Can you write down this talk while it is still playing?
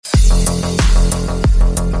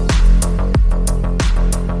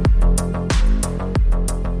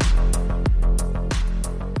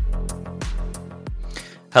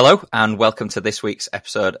Hello and welcome to this week's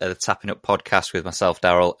episode of the Tapping Up podcast with myself,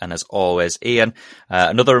 Daryl, and as always, Ian.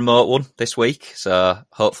 Another remote one this week, so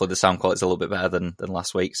hopefully the sound quality is a little bit better than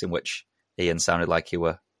last week's, in which Ian sounded like you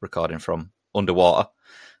were recording from underwater,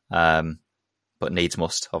 but needs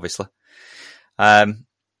must, obviously. Well,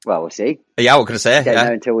 we'll see. Yeah, what can I say? Don't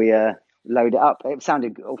know until we load it up. It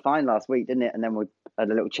sounded all fine last week, didn't it? And then we had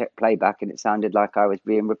a little check playback, and it sounded like I was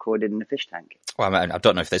being recorded in a fish tank. Well, I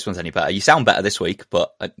don't know if this one's any better. You sound better this week,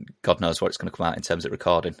 but God knows what it's going to come out in terms of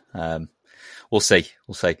recording. We'll see.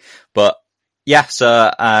 But yeah,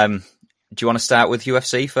 so do you want to start with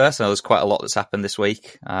UFC first? I know there's quite a lot that's happened this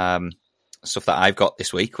week. Stuff that I've got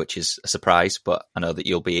this week, which is a surprise, but I know that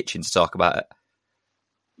you'll be itching to talk about it.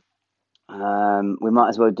 We might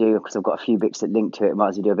as well do, because I've got a few bits that link to it, might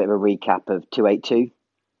as well do a bit of a recap of 282.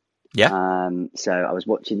 Yeah. So I was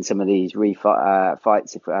watching some of these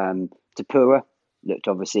fights. Tapura looked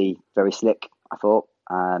obviously very slick, I thought,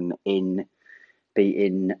 in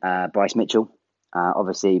beating Bryce Mitchell.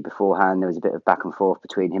 Obviously, beforehand, there was a bit of back and forth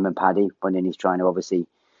between him and Paddy. One then he's trying to obviously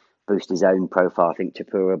boost his own profile, I think,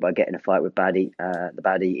 Tapura, by getting a fight with the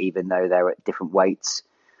Baddie, even though they're at different weights.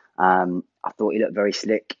 I thought he looked very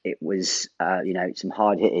slick. It was, some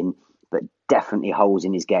hard hitting, but definitely holes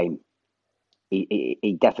in his game.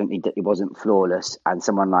 He definitely wasn't flawless, and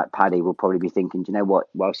someone like Paddy will probably be thinking, do you know what?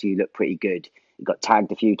 Whilst you look pretty good, he got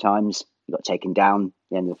tagged a few times, he got taken down at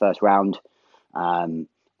the end of the first round. I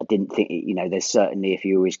didn't think, there's certainly, if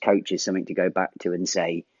you were his coaches, something to go back to and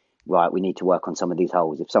say, right, we need to work on some of these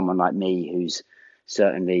holes. If someone like me, who's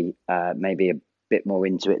certainly maybe a bit more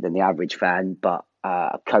into it than the average fan, but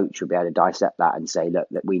a coach would be able to dissect that and say, look,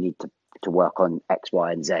 that we need to work on X,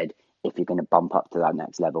 Y, and Z if you're going to bump up to that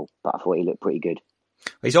next level. But I thought he looked pretty good.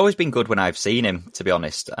 He's always been good when I've seen him, to be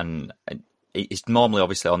honest. And he's normally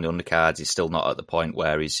obviously on the undercards. He's still not at the point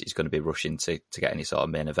where he's going to be rushing to get any sort of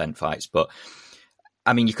main event fights. But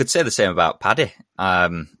I mean, you could say the same about Paddy.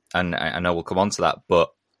 And I know we'll come on to that,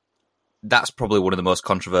 but that's probably one of the most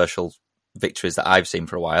controversial victories that I've seen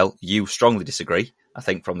for a while. You strongly disagree, I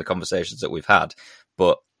think, from the conversations that we've had.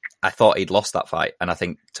 But I thought he'd lost that fight, and I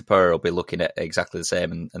think Tapura will be looking at exactly the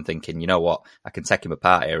same and thinking, you know what, I can take him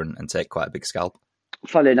apart here and take quite a big scalp.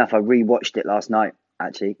 Funnily enough, I rewatched it last night,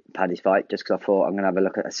 actually, Paddy's fight, just because I thought I'm going to have a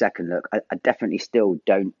look at a second look. I definitely still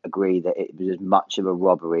don't agree that it was as much of a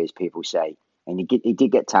robbery as people say. And he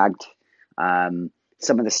did get tagged. Some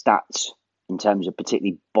of the stats, in terms of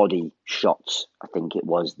particularly body shots, I think it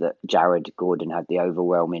was that Jared Gordon had the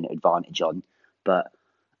overwhelming advantage on. But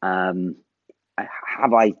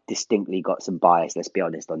have I distinctly got some bias, let's be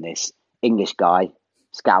honest, on this? English guy,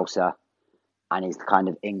 Scouser, and he's kind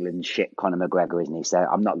of England shit Conor McGregor, isn't he? So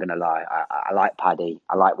I'm not going to lie. I like Paddy.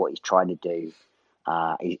 I like what he's trying to do.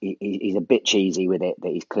 He's a bit cheesy with it,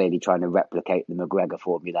 that he's clearly trying to replicate the McGregor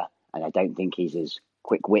formula. And I don't think he's as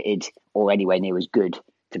quick-witted or anywhere near as good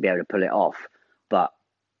to be able to pull it off. But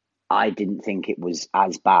I didn't think it was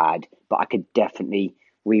as bad. But I could definitely,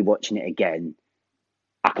 rewatching it again,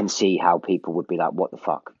 I can see how people would be like, what the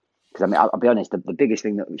fuck? Because, I mean, I'll be honest, the biggest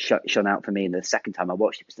thing that shone out for me in the second time I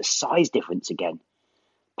watched it was the size difference again.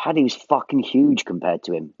 Paddy was fucking huge compared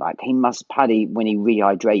to him. Like, Paddy, when he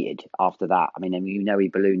rehydrated after that, I mean, he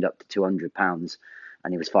ballooned up to 200 pounds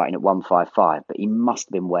and he was fighting at 155, but he must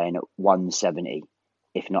have been weighing at 170,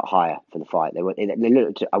 if not higher, for the fight. They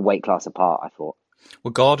looked a weight class apart, I thought.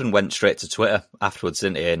 Well, Gordon went straight to Twitter afterwards,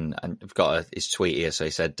 didn't he? And I've got his tweet here. So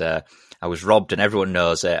he said, I was robbed and everyone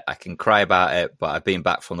knows it. I can cry about it, but I've been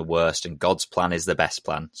back from the worst and God's plan is the best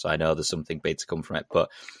plan. So I know there's something big to come from it.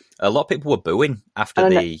 But a lot of people were booing after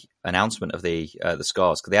the announcement of the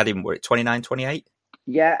scores, because they had him, were it 29-28?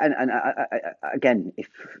 Yeah, and again, if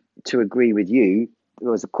to agree with you,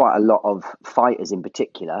 there was quite a lot of fighters in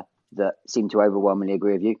particular that seemed to overwhelmingly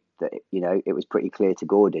agree with you that, it was pretty clear to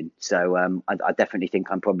Gordon. So I definitely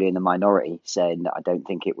think I'm probably in the minority saying that I don't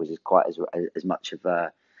think it was quite as much of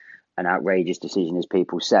an outrageous decision as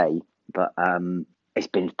people say. But it's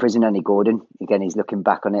been prison only Gordon. Again, he's looking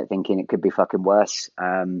back on it thinking it could be fucking worse.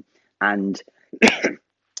 And the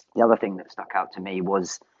other thing that stuck out to me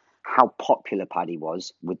was how popular Paddy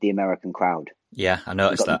was with the American crowd. Yeah, I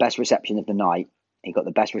noticed that. The best reception of the night. He got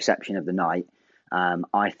the best reception of the night.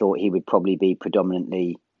 I thought he would probably be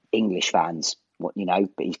predominantly English fans, but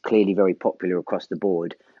he's clearly very popular across the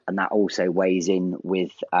board. And that also weighs in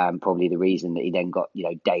with probably the reason that he then got,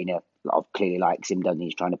 Dana clearly likes him, doesn't he?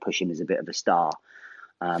 He's trying to push him as a bit of a star.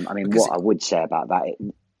 I would say about that,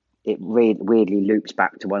 it weirdly loops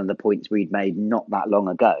back to one of the points we'd made not that long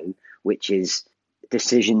ago, which is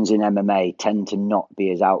decisions in MMA tend to not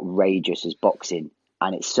be as outrageous as boxing.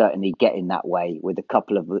 And it's certainly getting that way with a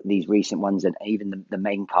couple of these recent ones, and even the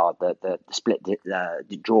main card, the split,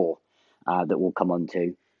 the draw that we'll come on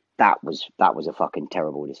to. That was a fucking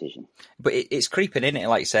terrible decision. But it's creeping in it,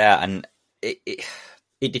 like you say, and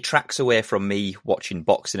it detracts away from me watching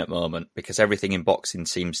boxing at the moment, because everything in boxing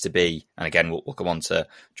seems to be, and again, we'll come on to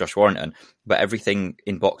Josh Warrington, but everything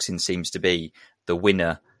in boxing seems to be the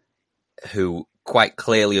winner who quite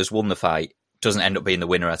clearly has won the fight doesn't end up being the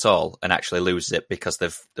winner at all and actually loses it because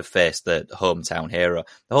they've faced the hometown hero.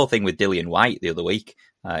 The whole thing with Dillian White the other week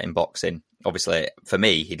in boxing, obviously, for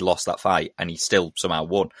me, he'd lost that fight and he still somehow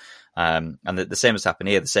won. And the same has happened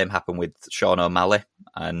here. The same happened with Sean O'Malley.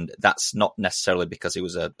 And that's not necessarily because he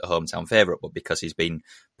was a hometown favourite, but because he's been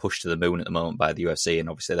pushed to the moon at the moment by the UFC. And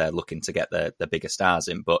obviously they're looking to get the bigger stars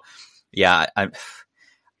in. But yeah,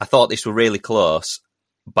 I thought this was really close,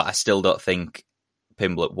 but I still don't think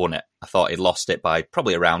Pimblett won it. I thought he'd lost it by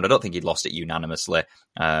probably a round. I don't think he'd lost it unanimously,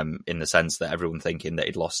 in the sense that everyone thinking that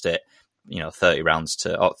he'd lost it, 30 rounds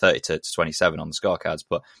to 30 to 27 on the scorecards.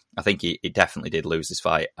 But I think he definitely did lose this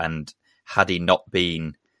fight. And had he not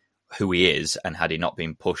been who he is, and had he not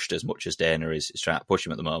been pushed as much as Dana is trying to push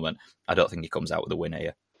him at the moment, I don't think he comes out with a win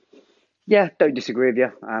here. Yeah, don't disagree with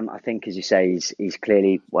you. I think, as you say, he's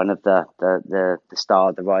clearly one of the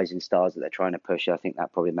rising stars that they're trying to push. I think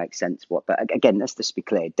that probably makes sense. But again, let's just be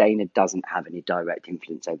clear: Dana doesn't have any direct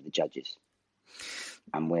influence over the judges,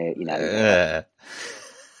 and we're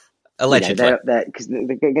allegedly, because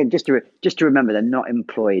again, just to remember, they're not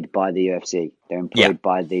employed by the UFC. They're employed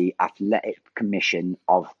by the athletic commission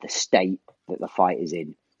of the state that the fight is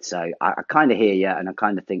in. So I kind of hear you, and I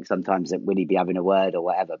kind of think sometimes that will he be having a word or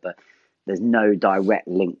whatever, but there's no direct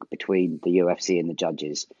link between the UFC and the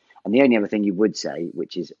judges. And the only other thing you would say,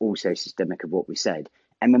 which is also systemic of what we said,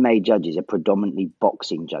 MMA judges are predominantly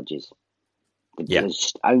boxing judges.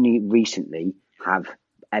 Just only recently have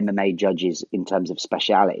MMA judges, in terms of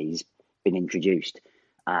specialities, been introduced.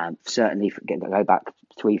 Certainly, go back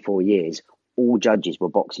 3-4 years, all judges were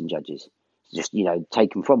boxing judges. Just,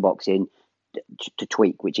 taken from boxing to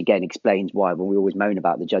tweak, which again explains why when we always moan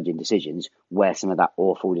about the judging decisions, where some of that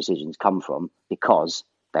awful decisions come from, because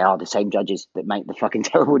they are the same judges that make the fucking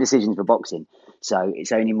terrible decisions for boxing. So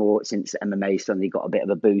it's only more since MMA suddenly got a bit of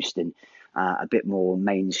a boost and a bit more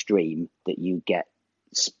mainstream that you get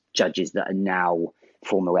judges that are now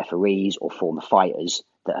former referees or former fighters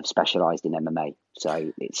that have specialised in MMA.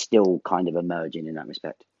 So it's still kind of emerging in that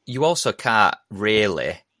respect. You also can't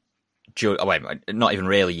really not even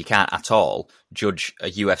really, you can't at all judge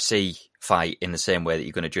a UFC fight in the same way that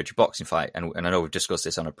you're going to judge a boxing fight. And I know we've discussed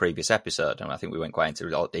this on a previous episode, and I think we went quite into a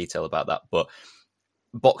lot of detail about that. But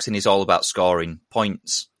boxing is all about scoring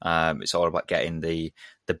points. It's all about getting the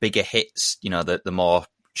bigger hits, the more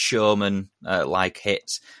showman like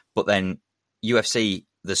hits. But then UFC,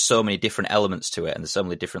 there's so many different elements to it, and there's so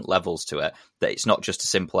many different levels to it, that it's not just as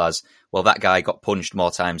simple as, well, that guy got punched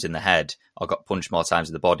more times in the head or got punched more times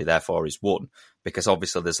in the body, therefore he's won, because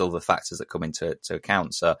obviously there's other factors that come into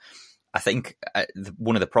account. So I think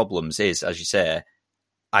one of the problems is, as you say,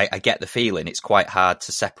 I get the feeling it's quite hard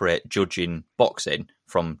to separate judging boxing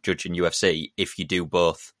from judging UFC if you do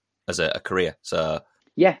both as a career. So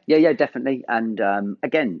yeah, definitely. And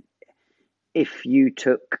again, if you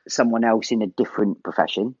took someone else in a different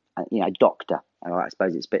profession, doctor, I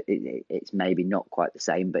suppose it's maybe not quite the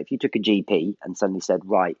same, but if you took a GP and suddenly said,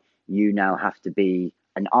 right, you now have to be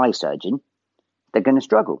an eye surgeon, they're going to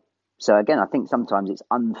struggle. So again, I think sometimes it's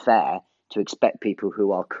unfair to expect people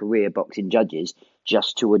who are career boxing judges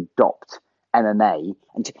just to adopt MMA.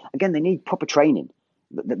 And again, they need proper training.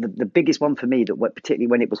 The biggest one for me, that particularly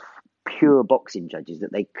when it was pure boxing judges,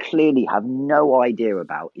 that they clearly have no idea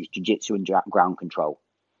about, is jiu-jitsu and ground control.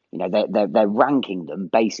 They're ranking them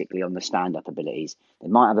basically on the stand-up abilities. They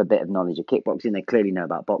might have a bit of knowledge of kickboxing. They clearly know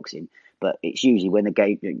about boxing, but it's usually when they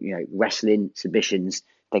go, wrestling, submissions,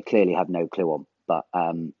 they clearly have no clue on. But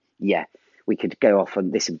we could go off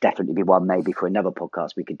on this. Would definitely be one maybe for another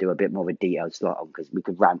podcast. We could do a bit more of a detailed slot on, because we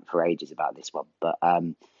could rant for ages about this one. But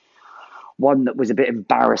one that was a bit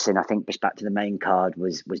embarrassing, I think, just back to the main card,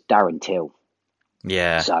 was Darren Till.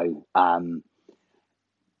 Yeah. So,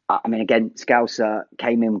 again, Scouser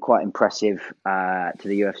came in quite impressive to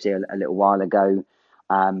the UFC a little while ago.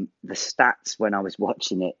 The stats when I was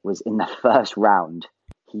watching it was, in the first round,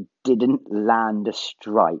 he didn't land a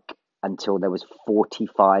strike until there was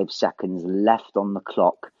 45 seconds left on the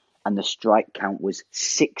clock, and the strike count was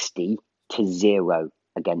 60-0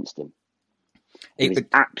 against him. It was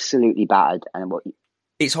absolutely battered. And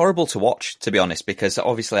it's horrible to watch, to be honest, because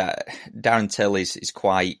obviously Darren Till is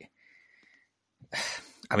quite...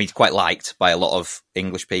 I mean, he's quite liked by a lot of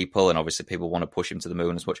English people, and obviously people want to push him to the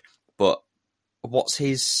moon as much. But what's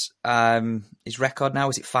his record now?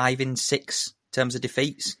 Is it 5-6 in terms of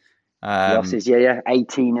defeats? Losses,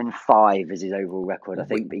 18-5 is his overall record, I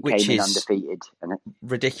think. But he which came in is undefeated.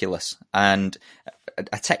 Ridiculous. And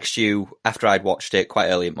I text you after I'd watched it quite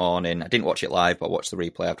early in the morning. I didn't watch it live, but I watched the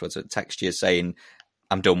replay afterwards. I text you saying,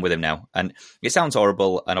 I'm done with him now. And it sounds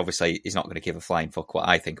horrible, and obviously he's not going to give a flying fuck what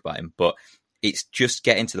I think about him, but it's just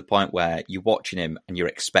getting to the point where you're watching him and you're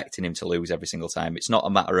expecting him to lose every single time. It's not a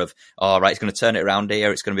matter of, oh, right, he's going to turn it around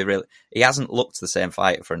here. It's going to be real. He hasn't looked the same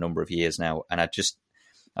fighter for a number of years now. And I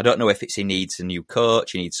don't know if he needs a new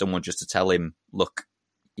coach. He needs someone just to tell him, look,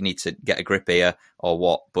 you need to get a grip here or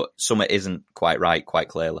what. But something isn't quite right, quite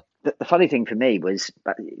clearly. The funny thing for me was,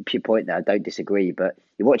 to your point there, I don't disagree, but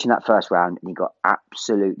you're watching that first round and he got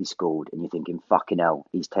absolutely schooled and you're thinking, fucking hell,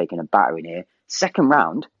 he's taken a battering here. Second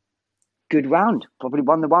round, good round. Probably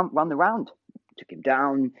won the round. Took him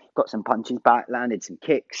down, got some punches back, landed some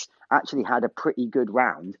kicks, actually had a pretty good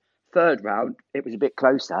round. Third round, it was a bit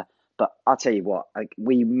closer, but I'll tell you what,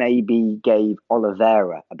 we maybe gave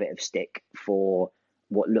Oliveira a bit of stick for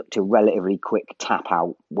what looked a relatively quick tap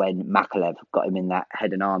out when Makhachev got him in that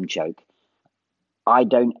head and arm choke. I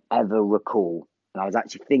don't ever recall, and I was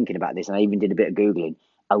actually thinking about this, and I even did a bit of Googling,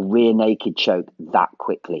 a rear naked choke that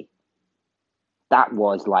quickly. That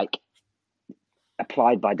was like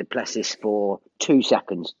applied by Duplessis for 2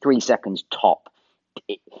 seconds, 3 seconds top.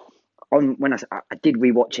 When I did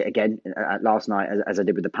rewatch it again last night, as I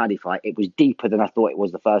did with the Paddy fight, it was deeper than I thought it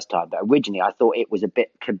was the first time. But originally, I thought it was a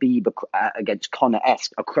bit Khabib against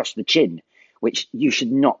Conor-esque across the chin, which you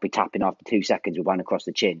should not be tapping after 2 seconds with one across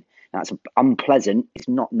the chin. That's unpleasant. It's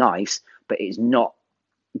not nice, but it's not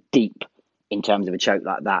deep in terms of a choke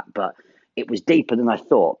like that. But it was deeper than I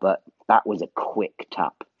thought. But that was a quick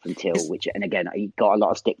tap from Till, and again, he got a lot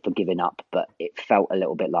of stick for giving up, but it felt a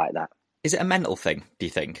little bit like that. Is it a mental thing, do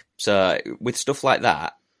you think? So with stuff like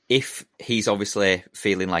that, if he's obviously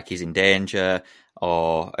feeling like he's in danger,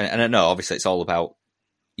 and I know obviously it's all about,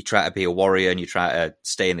 you try to be a warrior and you try to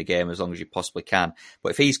stay in the game as long as you possibly can.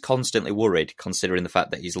 But if he's constantly worried, considering the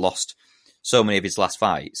fact that he's lost so many of his last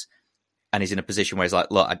fights, and he's in a position where he's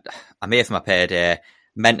like, look, I'm here for my payday.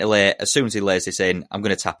 Mentally, as soon as he lays this in, I'm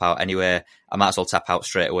going to tap out anyway. I might as well tap out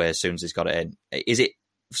straight away as soon as he's got it in. Is it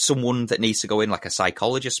someone that needs to go in, like a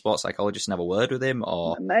psychologist, sports psychologist, and have a word with him?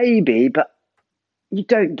 Or maybe, but you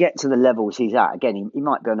don't get to the levels he's at. Again, he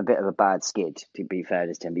might be on a bit of a bad skid, to be fair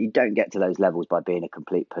to him, but you don't get to those levels by being a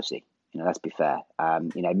complete pussy. Let's be fair.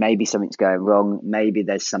 Maybe something's going wrong. Maybe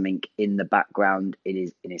there's something in the background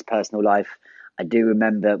in his personal life. I do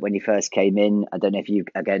remember when he first came in, I don't know if you,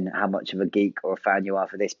 again, how much of a geek or a fan you are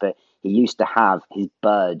for this, but he used to have his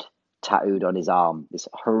bird tattooed on his arm, this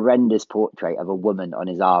horrendous portrait of a woman on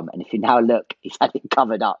his arm. And if you now look, he's had it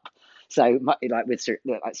covered up. So like with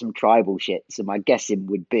like some tribal shit. So my guessing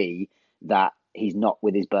would be that he's not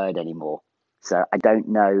with his bird anymore. So I don't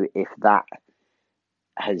know if that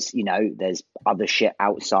has, there's other shit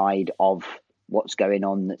outside of what's going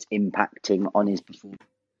on that's impacting on his performance.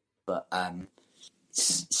 But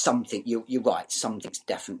something, you're right, something's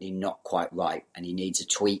definitely not quite right, and he needs a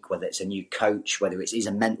tweak, whether it's a new coach, whether he's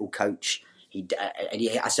a mental coach.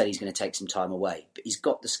 I said he's going to take some time away, but he's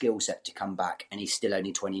got the skill set to come back, and he's still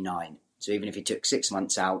only 29. So even if he took 6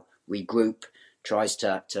 months out, regroup, tries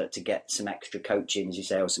to get some extra coaching, as you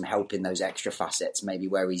say, or some help in those extra facets, maybe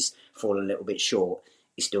where he's fallen a little bit short,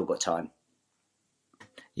 he's still got time.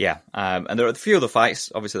 Yeah, and there are a few other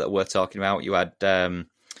fights, obviously, that we're talking about. You had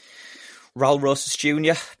Raul Rosas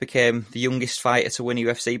Jr. became the youngest fighter to win a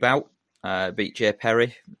UFC bout, beat Jay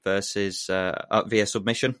Perry versus via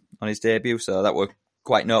submission on his debut, so that were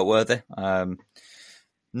quite noteworthy.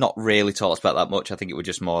 Not really talked about that much. I think it was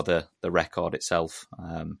just more the record itself,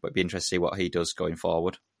 but it'd be interesting to see what he does going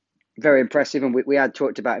forward. Very impressive, and we had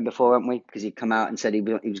talked about him before, haven't we? Because he'd come out and said he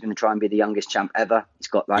was going to try and be the youngest champ ever. He's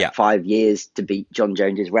got 5 years to beat John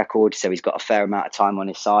Jones's record, so he's got a fair amount of time on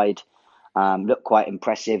his side. Looked quite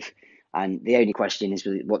impressive. And the only question is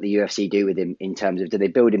what the UFC do with him in terms of, do they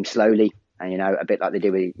build him slowly and, a bit like they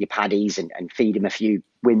do with your paddies and feed him a few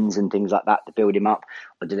wins and things like that to build him up?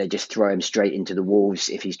 Or do they just throw him straight into the wolves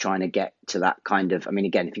if he's trying to get to that kind of,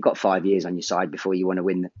 again, if you've got 5 years on your side before you want to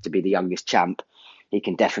win to be the youngest champ, he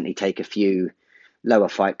can definitely take a few lower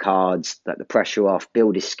fight cards, let the pressure off,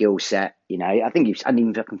 build his skill set. I think he's hadn't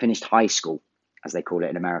even finished high school, as they call it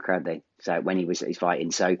in America, had they? So when he's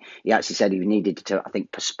fighting, so he actually said he needed to, I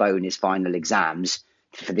think, postpone his final exams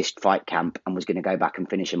for this fight camp and was going to go back and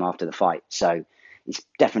finish him after the fight. So he's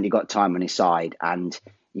definitely got time on his side, and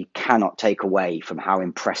you cannot take away from how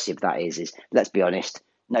impressive that is let's be honest,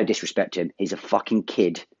 no disrespect to him, he's a fucking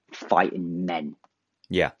kid fighting men.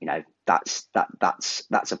 Yeah. You know, that's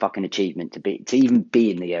a fucking achievement to even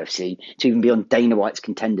be in the UFC, to even be on Dana White's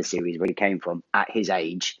Contender Series where he came from at his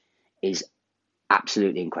age is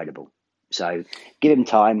absolutely incredible. So give him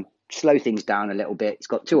time, slow things down a little bit. He's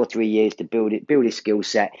got 2 or 3 years to build his skill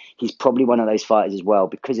set. He's probably one of those fighters as well,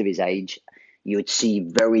 because of his age, you would see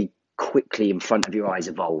very quickly in front of your eyes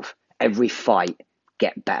evolve. Every fight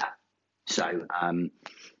get better. So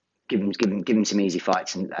give him some easy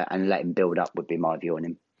fights and let him build up would be my view on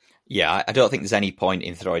him. Yeah, I don't think there's any point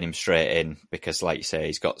in throwing him straight in because, like you say,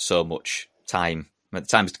 he's got so much time. The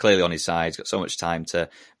time's clearly on his side. He's got so much time to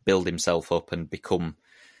build himself up and become.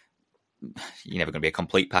 You're never going to be a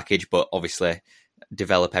complete package, but obviously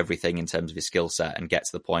develop everything in terms of his skill set and get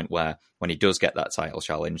to the point where when he does get that title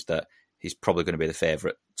challenge, that he's probably going to be the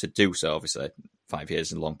favourite to do so. Obviously, 5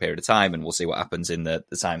 years is a long period of time, and we'll see what happens in the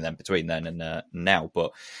time then between then and now.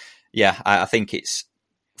 But yeah, I think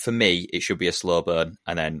for me, it should be a slow burn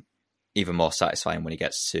and then even more satisfying when he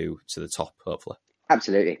gets to the top, hopefully.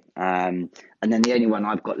 Absolutely. And then the only one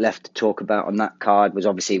I've got left to talk about on that card was,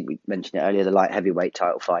 obviously, we mentioned it earlier, the light heavyweight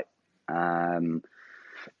title fight. Blachowicz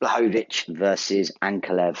versus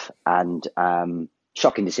Ankalaev, and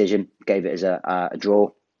shocking decision, gave it as a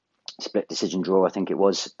draw, split decision draw, I think it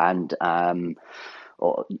was. And it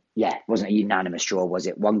wasn't a unanimous draw, was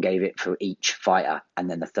it? One gave it for each fighter, and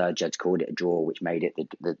then the third judge called it a draw, which made it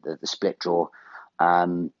the split draw.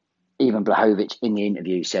 Even Blachowicz in the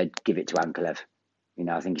interview said, give it to Ankalaev. You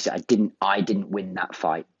know, I think he said, I didn't win that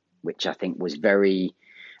fight, which I think was very,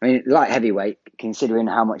 I mean, light heavyweight, considering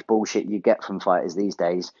how much bullshit you get from fighters these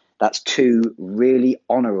days, that's 2 really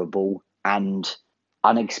honourable and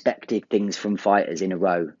unexpected things from fighters in a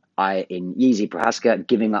row. In Yeezy Prohaska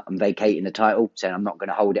giving up and vacating the title, saying I'm not going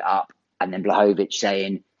to hold it up, and then Blachowicz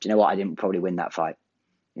saying, do you know what, I didn't probably win that fight.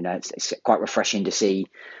 You know, it's quite refreshing to see,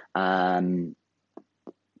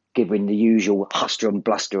 given the usual huster and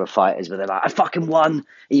bluster of fighters where they're like, I fucking won,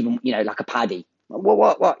 even, you know, like a Paddy.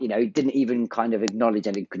 What? You know, didn't even kind of acknowledge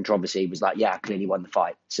any controversy. Was like, yeah, I clearly won the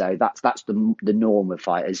fight. So that's the norm of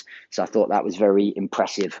fighters. So I thought that was very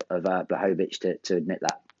impressive of Blachowicz to admit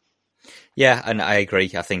that. Yeah, and I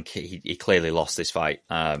agree. I think he clearly lost this fight.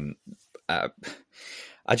 I'm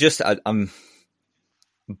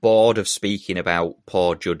bored of speaking about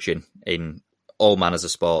poor judging in all manners of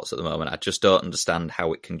sports at the moment. I just don't understand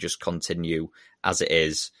how it can just continue as it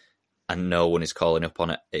is and no one is calling up on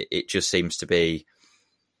it. It just seems to be,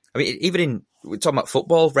 I mean, even we're talking about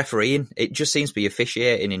football, refereeing, it just seems to be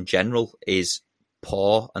officiating in general is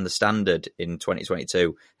poor, and the standard in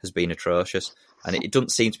 2022 has been atrocious. And it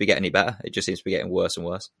doesn't seem to be getting any better. It just seems to be getting worse and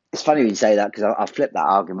worse. It's funny when you say that, because I'll flip that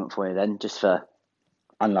argument for you then, just for,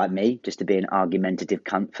 unlike me, just to be an argumentative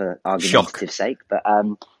cunt for argumentative sake. But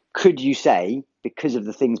could you say, because of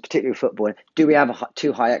the things, particularly football, do we have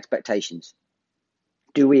too high expectations?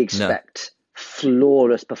 Do we expect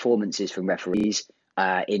flawless performances from referees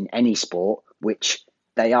in any sport, which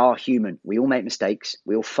they are human? We all make mistakes.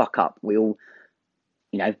 We all fuck up. We all,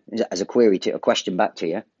 you know, as a question back to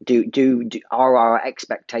you, are our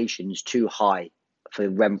expectations too high for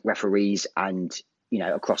referees and, you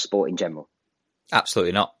know, across sport in general?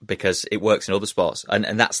 Absolutely not, because it works in other sports.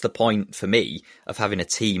 And that's the point for me of having a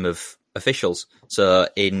team of officials. So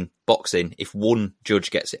in boxing, if one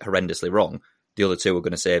judge gets it horrendously wrong, the other 2 are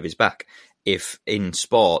going to save his back. If in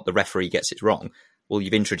sport, the referee gets it wrong, well,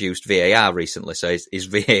 you've introduced VAR recently, so is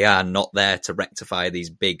VAR not there to rectify these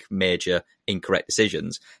big, major, incorrect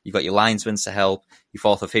decisions? You've got your linesmen to help, your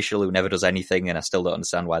fourth official who never does anything, and I still don't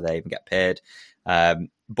understand why they even get paid.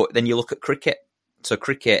 But then you look at cricket. So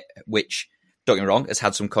cricket, which, don't get me wrong, has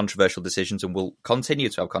had some controversial decisions and will continue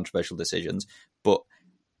to have controversial decisions, but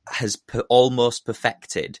has almost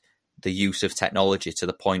perfected the use of technology to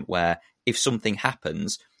the point where if something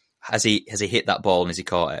happens, has he hit that ball and has he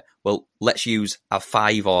caught it? Well, let's use our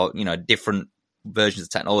 5 or, you know, different versions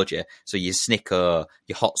of technology. So your snicker,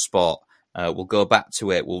 your hotspot, we'll go back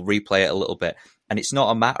to it, we'll replay it a little bit. And it's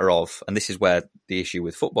not a matter of, and this is where the issue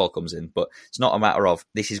with football comes in, but it's not a matter of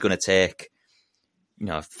this is going to take, you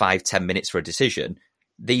know, 5-10 minutes for a decision.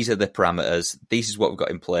 These are the parameters. This is what we've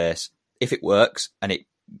got in place. If it works and it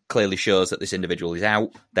clearly shows that this individual is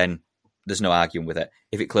out, then there's no arguing with it.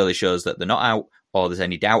 If it clearly shows that they're not out or there's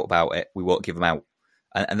any doubt about it, we won't give them out.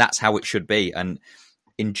 And that's how it should be. And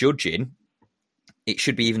in judging, it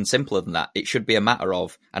should be even simpler than that. It should be a matter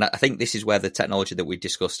of, and I think this is where the technology that we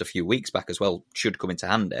discussed a few weeks back as well should come into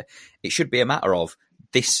handy. It should be a matter of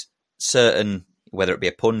this certain, whether it be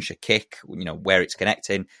a punch, a kick, you know, where it's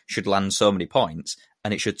connecting, should land so many points,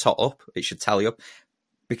 and it should tot up, it should tally up.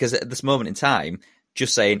 Because at this moment in time,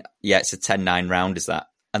 just saying, yeah, it's a 10-9 round, is that?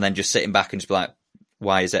 And then just sitting back and just be like,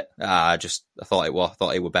 why is it? I thought it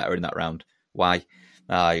were better in that round. Why?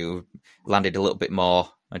 You landed a little bit more.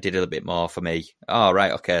 I did a little bit more for me. Oh,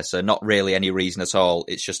 right, okay. So not really any reason at all.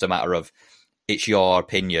 It's just a matter of it's your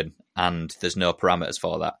opinion and there's no parameters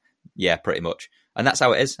for that. Yeah, pretty much. And that's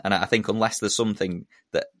how it is. And I think unless there's something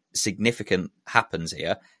that significant happens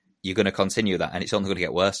here, you're going to continue that and it's only going to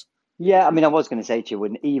get worse. Yeah, I mean, I was going to say to you,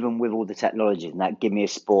 when even with all the technology and that, give me a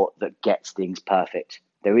sport that gets things perfect.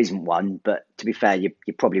 There isn't one, but to be fair, you're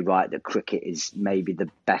probably right that cricket is maybe the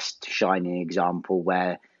best shining example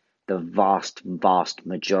where the vast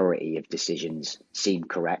majority of decisions seem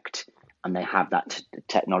correct, and they have that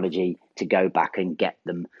technology to go back and get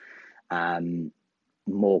them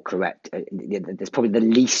more correct. There's probably the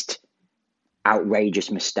least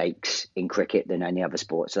outrageous mistakes in cricket than any other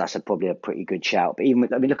sport, so that's probably a pretty good shout. But even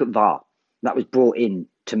look at VAR. That was brought in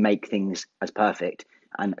to make things as perfect.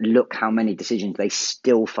 And look how many decisions they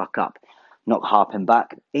still fuck up. Not harping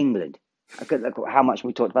back, England. Look how much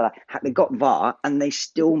we talked about that. They got VAR and they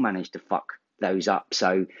still managed to fuck those up.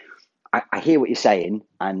 So I hear what you're saying,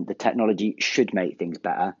 and the technology should make things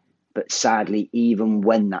better. But sadly, even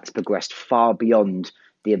when that's progressed far beyond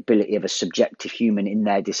the ability of a subjective human in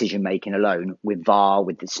their decision making alone, with VAR,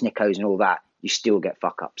 with the snickos and all that, you still get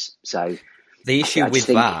fuck ups. So the issue with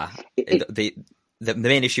VAR, the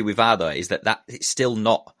main issue with VAR, though, is that it's still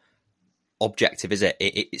not objective, is it?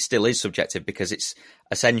 It still is subjective because it's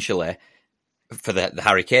essentially, for the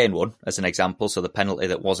Harry Kane one, as an example, so the penalty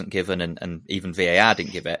that wasn't given and even VAR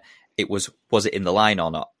didn't give it, was it in the line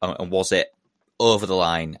or not? And was it over the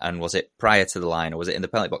line? And was it prior to the line? Or was it in the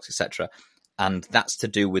penalty box, etc.? And that's to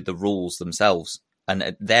do with the rules themselves.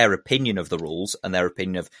 And their opinion of the rules and their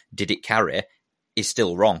opinion of did it carry is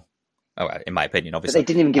still wrong. Oh, in my opinion, obviously. But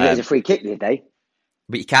they didn't even give it as a free kick, did they?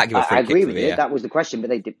 But you can't give a free kick. I agree with you. That was the question, but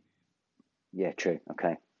they did. Yeah, true.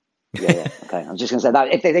 Okay. Yeah. Okay. I was just going to say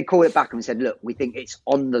that if they call it back and said, look, we think it's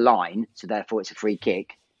on the line, so therefore it's a free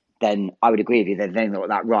kick, then I would agree with you. Then got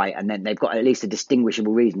that right. And then they've got at least a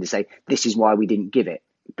distinguishable reason to say, this is why we didn't give it.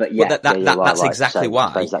 But yeah, that's right. exactly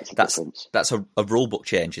why. That's a rule book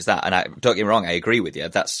change, is that? And don't get me wrong, I agree with you.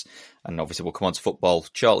 And obviously we'll come on to football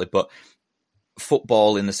shortly, but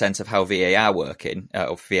football in the sense of how VAR working,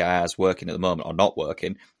 or VAR's working at the moment or not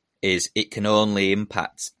working, is it can only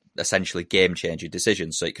impact essentially game-changing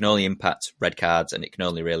decisions. So it can only impact red cards and it can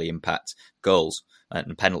only really impact goals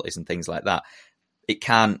and penalties and things like that. It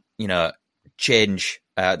can't, change.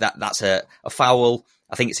 That's a foul.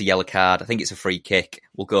 I think it's a yellow card. I think it's a free kick.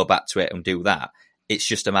 We'll go back to it and do that. It's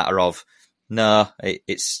just a matter of, no,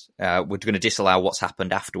 we're going to disallow what's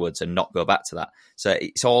happened afterwards and not go back to that. So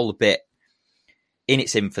it's all a bit in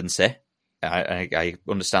its infancy. I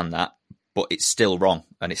understand that, but it's still wrong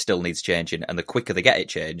and it still needs changing. And the quicker they get it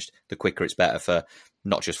changed, the quicker it's better for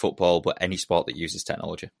not just football, but any sport that uses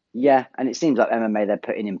technology. Yeah, and it seems like MMA, they're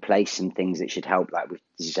putting in place some things that should help. Like,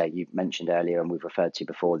 as you say, you mentioned earlier and we've referred to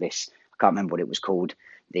before this, I can't remember what it was called,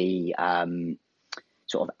 the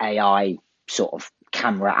sort of AI sort of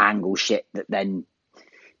camera angle shit that then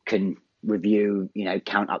can review,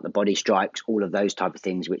 count up the body strikes, all of those type of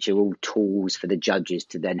things, which are all tools for the judges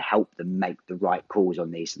to then help them make the right calls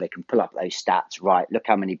on these. So they can pull up those stats, right? Look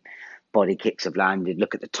how many body kicks have landed.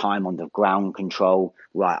 Look at the time on the ground control.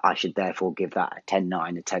 Right, I should therefore give that a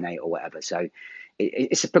 10-9, a 10-8 or whatever. So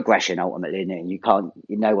it's a progression ultimately, and you can't,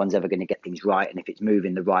 no one's ever going to get things right. And if it's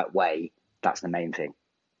moving the right way, that's the main thing.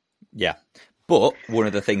 Yeah. But one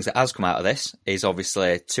of the things that has come out of this is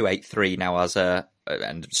obviously 283 now has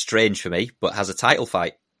and strange for me, but has a title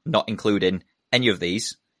fight, not including any of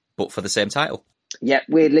these, but for the same title. Yeah,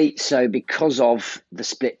 weirdly. So because of the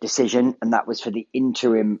split decision, and that was for the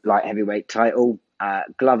interim light heavyweight title,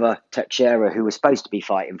 Glover Teixeira, who was supposed to be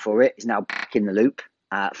fighting for it, is now back in the loop,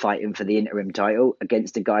 fighting for the interim title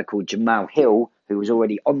against a guy called Jamal Hill, who was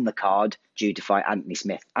already on the card due to fight Anthony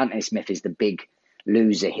Smith. Anthony Smith is the big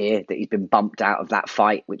loser here, that he's been bumped out of that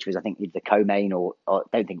fight, which was, I think, the co-main, or I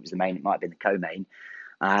don't think it was the main, it might have been the co-main.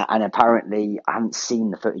 And apparently, I haven't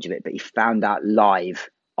seen the footage of it, but he found out live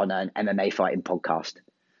on an MMA fighting podcast.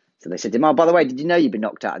 So they said to him, oh, by the way, did you know you've been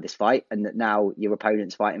knocked out of this fight and that now your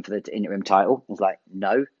opponent's fighting for the interim title? He's like,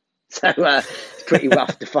 no. So it's pretty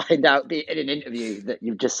rough to find out in an interview that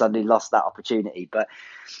you've just suddenly lost that opportunity. But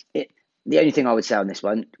the only thing I would say on this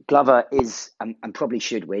one, Glover is, and probably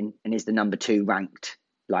should win, and is the number 2 ranked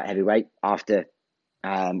light heavyweight after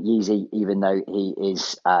Yeezy, even though he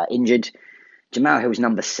is injured. Jamal Hill's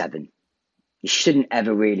number 7. You shouldn't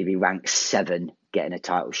ever really be ranked 7 getting a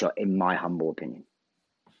title shot, in my humble opinion.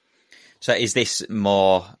 So is this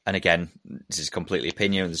more, and again, this is completely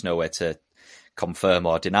opinion, there's nowhere to confirm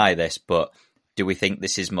or deny this, but do we think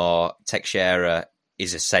this is more Teixeira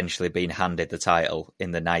is essentially being handed the title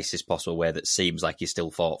in the nicest possible way that seems like he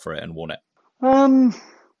still fought for it and won it?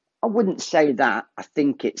 I wouldn't say that. I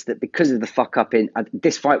think it's that because of the fuck up in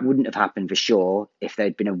this fight wouldn't have happened for sure if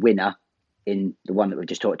there'd been a winner in the one that we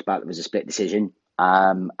just talked about that was a split decision.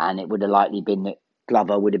 And it would have likely been that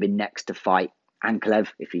Glover would have been next to fight Ankalev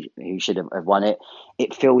who should have won it.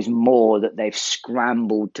 It feels more that they've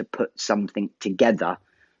scrambled to put something together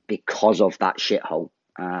because of that shithole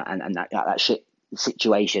and that shit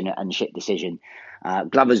situation and shit decision.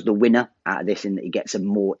 Glover's the winner out of this in that he gets a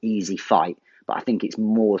more easy fight. But I think it's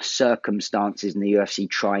more circumstances in the UFC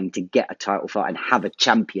trying to get a title fight and have a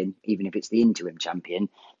champion, even if it's the interim champion,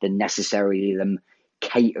 than necessarily them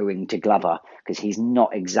catering to Glover, because he's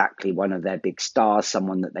not exactly one of their big stars,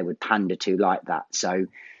 someone that they would pander to like that. So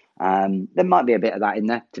there might be a bit of that in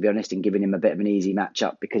there, to be honest, and giving him a bit of an easy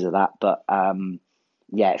matchup because of that. But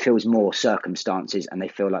yeah, it feels more circumstances, and they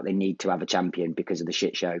feel like they need to have a champion because of the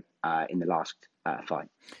shit show in the last fight.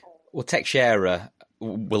 Well, Teixeira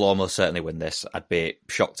will almost certainly win this. I'd be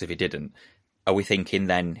shocked if he didn't. Are we thinking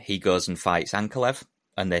then he goes and fights Ankalev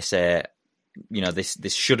and they say, you know, this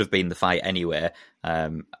should have been the fight anyway,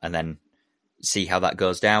 and then see how that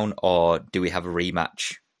goes down? Or do we have a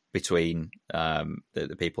rematch between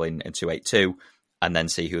the people in 282 and then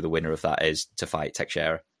see who the winner of that is to fight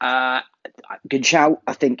Teixeira? Good shout.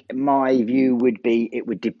 I think my view would be it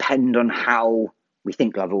would depend on how we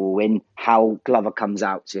think Glover will win, how Glover comes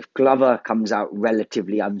out. So if Glover comes out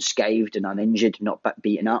relatively unscathed and uninjured, not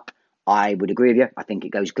beaten up, I would agree with you. I think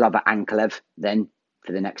it goes Glover Ankalev then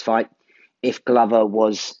for the next fight. If Glover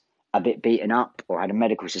was a bit beaten up or had a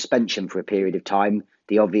medical suspension for a period of time,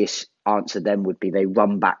 the obvious answer then would be they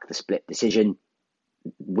run back the split decision.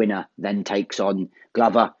 Winner then takes on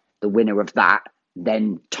Glover. The winner of that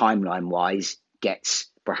then timeline-wise gets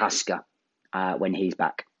Prohaska when he's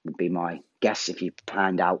back, would be my guess. If you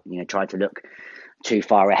planned out, tried to look too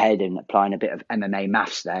far ahead and applying a bit of MMA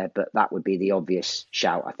maths there, but that would be the obvious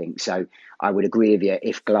shout, I think. So I would agree with you.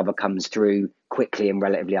 If Glover comes through quickly and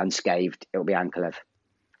relatively unscathed, it'll be Ankalev.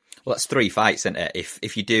 Well, that's 3 fights, isn't it?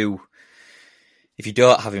 If you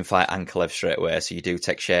don't have him fight Ankalev straight away, so you do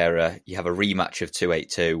Teixeira, you have a rematch of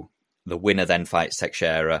 282, the winner then fights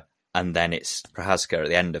Teixeira, and then it's Prohaska at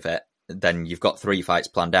the end of it, then you've got 3 fights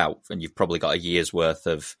planned out, and you've probably got a year's worth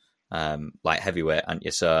of light heavyweight, haven't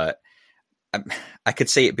you? So I could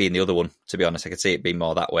see it being the other one, to be honest. I could see it being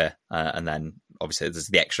more that way. And then obviously there's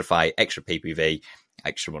the extra fight, extra PPV,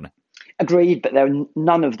 extra money. Agreed, but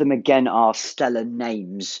none of them, again, are stellar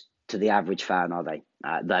names to the average fan, are they?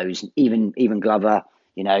 Those, even Glover,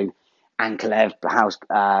 Ankalev,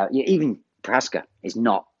 even Prohaska is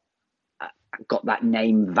not got that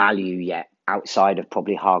name value yet outside of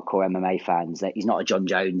probably hardcore MMA fans. He's not a John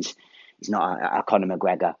Jones. He's not a Conor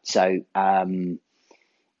McGregor. So,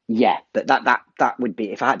 yeah, but that would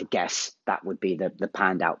be, if I had to guess, that would be the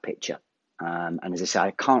panned out picture. And as I say,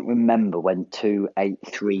 I can't remember when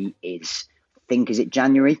 283 is. I think, is it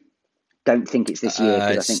January? Don't think it's this year,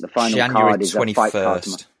 because I think the final January card is 21st. a fight card.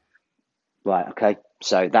 Right, okay.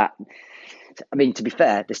 So to be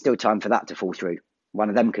fair, there's still time for that to fall through. One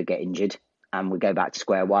of them could get injured and we go back to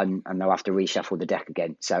square one and they'll have to reshuffle the deck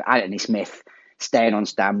again. So Anthony Smith staying on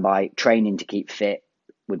standby, training to keep fit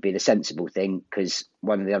would be the sensible thing, because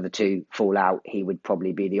one of the other two fall out, he would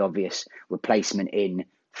probably be the obvious replacement in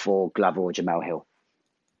for Glover or Jamel Hill.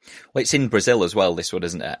 Well, it's in Brazil as well, this one,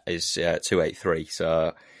 isn't it? Is 283.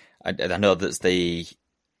 So I know that's the...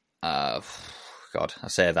 God, I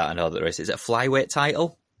say that, I know that there is. Is it a flyweight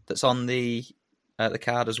title that's on the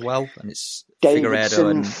card as well? And it's Davidson,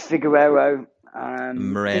 Figueiredo and Figueiredo.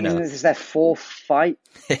 Moreno. This is their 4th fight.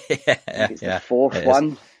 It's the 4th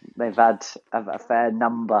one. They've had a fair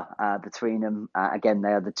number between them. Again,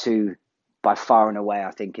 they are the two by far and away,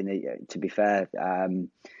 I think, to be fair,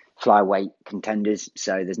 flyweight contenders.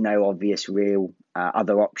 So there's no obvious real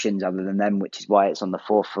other options other than them, which is why it's on the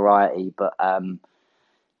 4th variety. But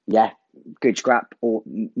yeah, good scrap.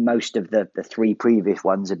 Most of the 3 previous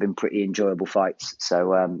ones have been pretty enjoyable fights.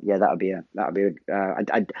 So yeah, that'll be.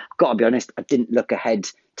 I've got to be honest, I didn't look ahead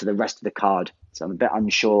to the rest of the card, so I'm a bit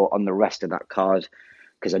unsure on the rest of that card,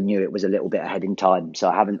 because I knew it was a little bit ahead in time. So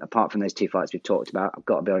I haven't, apart from those 2 fights we've talked about, I've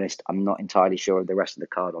got to be honest, I'm not entirely sure of the rest of the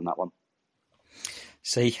card on that one.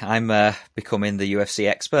 See, I'm becoming the UFC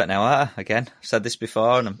expert now, aren't I? Again, I've said this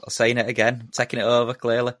before and I'm saying it again. I'm taking it over,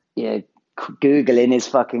 clearly. Yeah, Googling is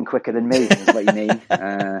fucking quicker than me, is what you mean.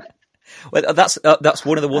 Well, that's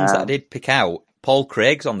one of the ones that I did pick out. Paul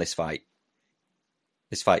Craig's on this fight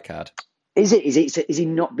card. Is he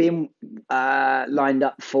not being lined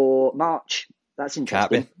up for March? That's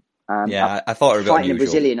interesting. I thought it was fighting unusual, a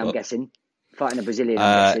Brazilian. but... I'm guessing fighting a Brazilian.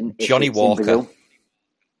 I'm guessing Johnny Walker.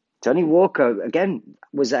 Johnny Walker again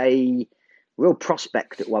was a real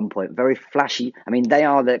prospect at one point. Very flashy. I mean, they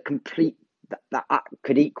are the complete. That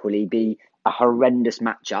could equally be a horrendous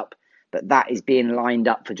matchup, but that is being lined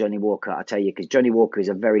up for Johnny Walker. I tell you, because Johnny Walker is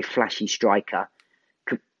a very flashy striker.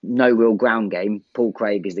 No real ground game. Paul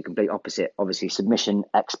Craig is the complete opposite. Obviously, submission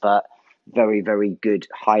expert, very, very good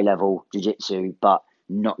high level jiu-jitsu, but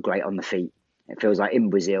not great on the feet. It feels like in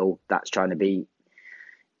Brazil, that's trying to be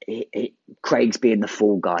Craig's being the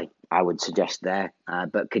fall guy, I would suggest there,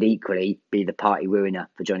 but could equally be the party ruiner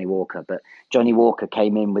for Johnny Walker. But Johnny Walker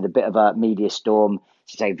came in with a bit of a media storm,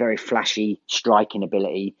 to say very flashy striking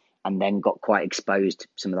ability, and then got quite exposed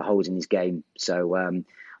some of the holes in his game. So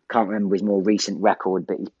can't remember his more recent record,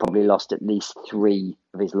 but he's probably lost at least 3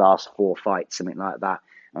 of his last 4 fights, something like that.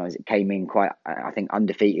 As it came in quite, I think,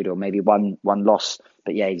 undefeated, or maybe one loss.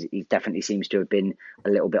 But yeah, he definitely seems to have been a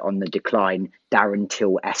little bit on the decline. Darren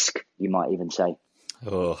Till-esque, you might even say.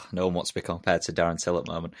 Oh, no one wants to be compared to Darren Till at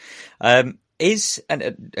the moment. And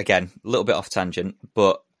again, a little bit off tangent,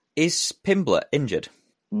 but is Pimblett injured?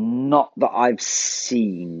 Not that I've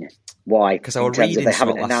seen. Why? Because I was reading they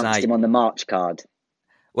haven't last announced night. him on the March card.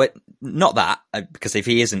 Well, not that, because if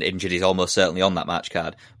he isn't injured, he's almost certainly on that match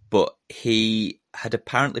card. But he had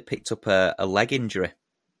apparently picked up a leg injury.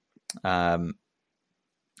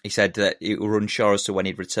 He said that he were unsure as to when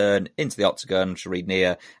he'd return into the octagon, to read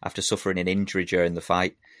near, after suffering an injury during the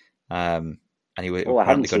fight. And he was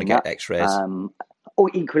apparently going to get x-rays. Or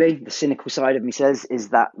equally, the cynical side of me says, is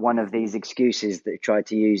that one of these excuses that you try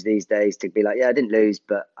to use these days to be like, yeah, I didn't lose,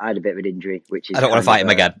 but I had a bit of an injury, which is I don't want to fight him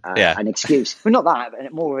again. An excuse. Well, not that,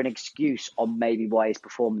 but more an excuse on maybe why his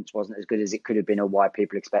performance wasn't as good as it could have been, or why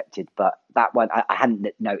people expected. But that one, I hadn't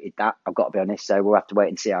noted that, I've got to be honest. So we'll have to wait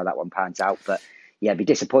and see how that one pans out. But yeah, it'd be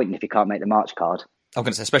disappointing if he can't make the March card. I'm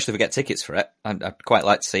going to say, especially if we get tickets for it. I'd quite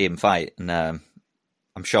like to see him fight, and I'm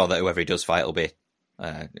sure that whoever he does fight will be.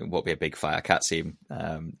 It won't be a big fight. I can't see him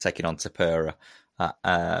taking on Tapera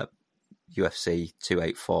at UFC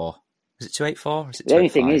 284. Is it 284? Is it 285? The only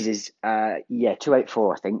thing is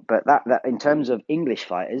 284, I think. But that in terms of English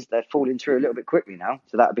fighters, they're falling through a little bit quickly now.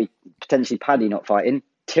 So that would be potentially Paddy not fighting.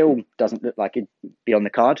 Till doesn't look like he'd be on the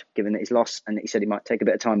card, given that he's lost, and he said he might take a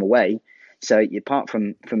bit of time away. So apart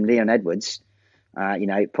from Leon Edwards,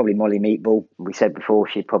 probably Molly Meatball. We said before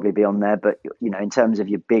she'd probably be on there. But, in terms of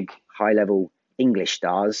your big high-level English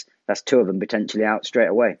stars, that's 2 of them potentially out straight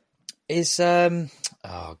away. Is oh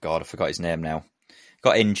god, I forgot his name now.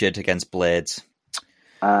 Got injured against Blades.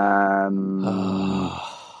 I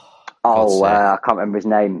can't remember his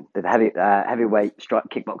name. The heavyweight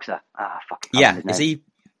kickboxer.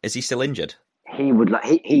 Is he still injured?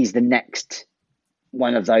 He's the next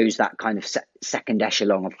one of those, that kind of second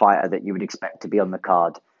echelon of fighter that you would expect to be on the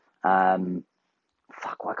card. I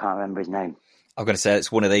can't remember his name. I'm going to say it's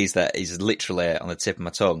one of these that is literally on the tip of my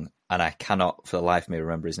tongue, and I cannot for the life of me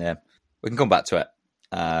remember his name. We can come back to it.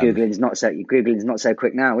 Googling's not so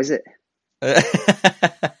quick now, is it? Well,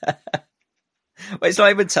 it's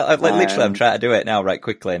not even literally I'm trying to do it now right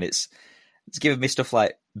quickly, and it's giving me stuff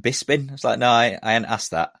like Bisping. It's like, no, I hadn't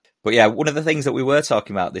asked that. But yeah, one of the things that we were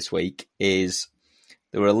talking about this week is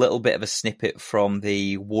there were a little bit of a snippet from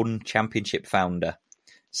the One Championship founder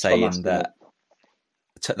saying that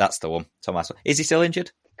that's the one, Tom Aspinall. Is he still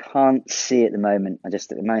injured? Can't see at the moment. I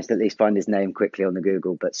just managed to at least find his name quickly on the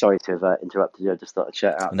Google, but sorry to have interrupted you. I just thought I'd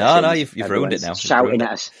shout out. No, you've ruined it now. Shouting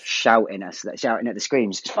at the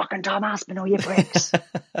screams. It's fucking Tom Aspinall, you pricks.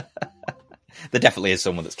 There definitely is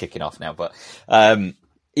someone that's kicking off now, but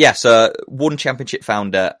so One Championship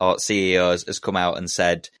founder or CEO has come out and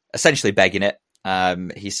said, essentially begging it.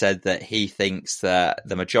 He said that he thinks that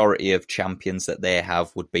the majority of champions that they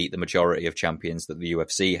have would beat the majority of champions that the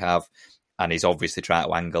UFC have, and he's obviously trying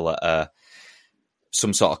to angle at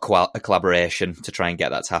some sort of a collaboration to try and get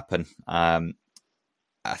that to happen. I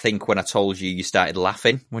think when I told you started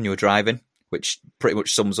laughing when you were driving, which pretty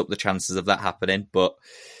much sums up the chances of that happening. But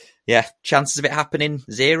yeah, chances of it happening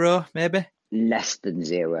 0, maybe? Less than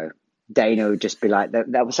 0. Dana would just be like,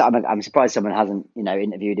 I'm surprised someone hasn't,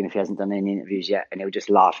 interviewed him if he hasn't done any interviews yet, and he'll just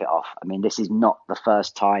laugh it off. I mean, this is not the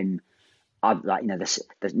first time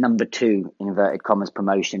the number 2 in inverted commas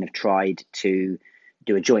promotion have tried to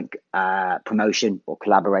do a joint promotion or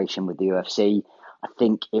collaboration with the UFC. I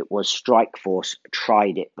think it was Strikeforce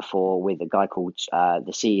tried it before with a guy called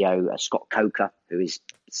the CEO, Scott Coker, who is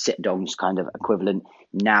Sit-Dong's kind of equivalent,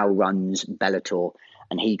 now runs Bellator,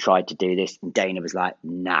 and he tried to do this, and Dana was like,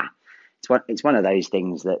 nah. It's one of those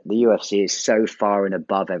things that the UFC is so far and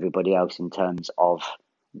above everybody else in terms of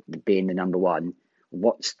being the number 1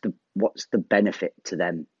 what's the benefit to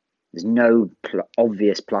them? There's no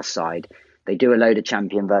obvious plus side. They do a load of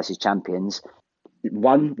champion versus champions.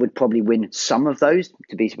 One would probably win some of those.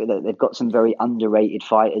 They've got some very underrated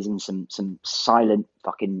fighters and some silent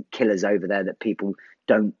fucking killers over there that people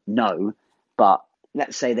don't know. But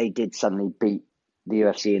let's say they did suddenly beat the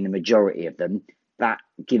UFC in the majority of them. That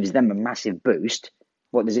gives them a massive boost.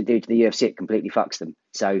 What does it do to the UFC? It completely fucks them.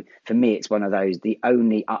 So for me, it's one of those. The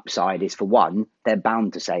only upside is, for one, they're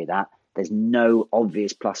bound to say that. There's no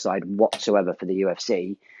obvious plus side whatsoever for the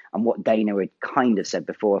UFC. And what Dana had kind of said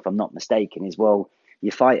before, if I'm not mistaken, is, well,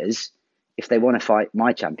 your fighters, if they want to fight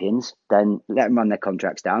my champions, then let them run their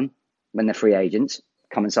contracts down. When they're free agents,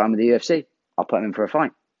 come and sign with the UFC. I'll put them in for a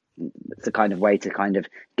fight. It's the kind of way to kind of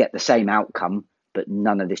get the same outcome, but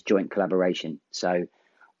none of this joint collaboration. So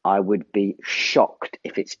I would be shocked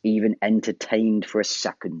if it's even entertained for a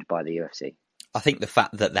second by the UFC. I think the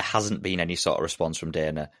fact that there hasn't been any sort of response from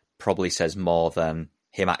Dana probably says more than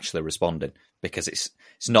him actually responding, because it's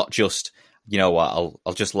not just, you know what,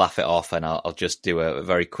 I'll just laugh it off and I'll just do a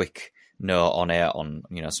very quick note on it on,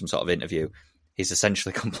 you know, some sort of interview. He's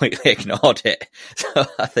essentially completely ignored it. So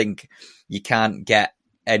I think you can't get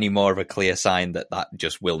any more of a clear sign that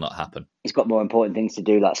just will not happen. He's got more important things to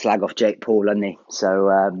do, like slag off Jake Paul, hasn't he? So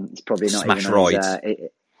it's probably not Smash even roids. on his,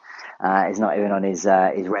 it's not even on his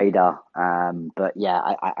radar. But yeah,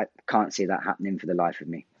 I can't see that happening for the life of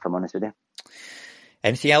me, if I'm honest with you.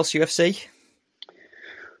 Anything else, UFC?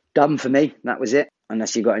 Done for me. That was it.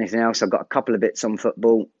 Unless you've got anything else. I've got a couple of bits on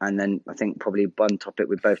football, and then I think probably one topic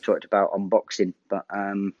we both talked about on boxing. But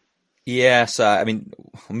yeah, so I mean,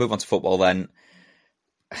 we'll move on to football then.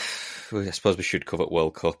 I suppose we should cover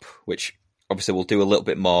World Cup, which obviously we'll do a little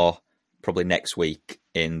bit more probably next week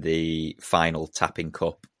in the final Tapping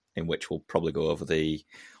Cup, in which we'll probably go over the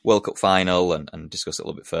World Cup final and discuss it a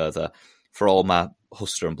little bit further. For all my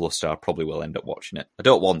huster and bluster, I probably will end up watching it. I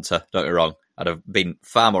don't want to, don't get me wrong. I'd have been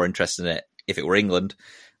far more interested in it if it were England,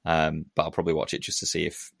 but I'll probably watch it just to see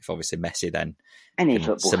if obviously Messi then any can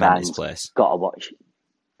football cement fans his place. got to watch.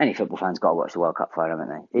 Any football fans got to watch the World Cup final,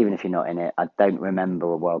 haven't they? Even if you're not in it, I don't remember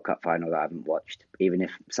a World Cup final that I haven't watched. Even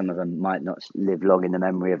if some of them might not live long in the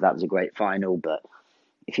memory of that was a great final, but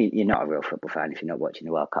if you're not a real football fan if you're not watching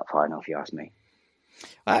the World Cup final, if you ask me.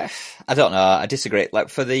 I don't know. I disagree. Like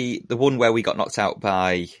for the one where we got knocked out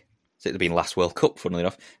by, it had been last World Cup, funnily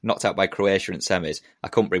enough, knocked out by Croatia in semis. I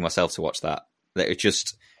couldn't bring myself to watch that. It was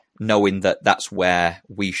just knowing that that's where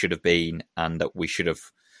we should have been and that we should have.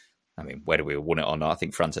 I mean, whether we won it or not, I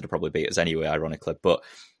think France would have probably beat us anyway, ironically. But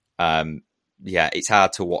yeah, it's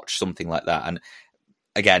hard to watch something like that. And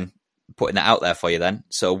again, putting that out there for you then.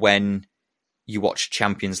 So when you watch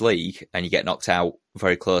Champions League and you get knocked out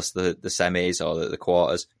very close to the semis or the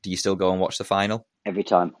quarters, do you still go and watch the final? Every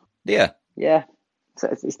time. Yeah. Yeah. So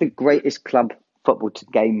it's the greatest club football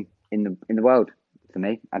game in the world for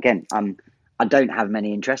me. Again, I don't have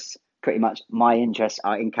many interests. Pretty much my interests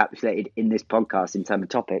are encapsulated in this podcast in terms of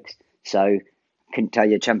topics. So couldn't tell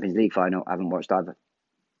you a Champions League final I haven't watched either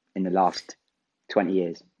in the last 20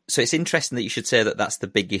 years. So it's interesting that you should say that that's the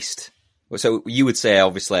biggest. So you would say,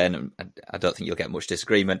 obviously, and I don't think you'll get much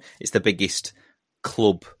disagreement, it's the biggest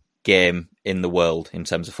club game in the world in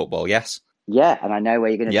terms of football, yes? Yeah, and I know where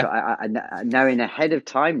you're going to try. I knowing ahead of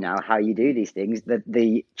time now how you do these things,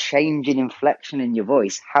 the change in inflection in your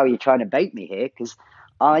voice, how you're trying to bait me here, because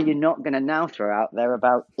are you not going to now throw out there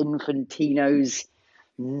about Infantino's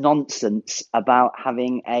nonsense about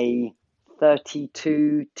having a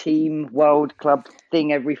 32-team World Club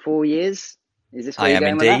thing every 4 years? Is this where you're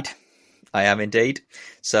going with that? I am indeed.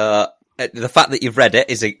 So the fact that you've read it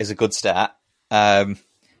is a good start.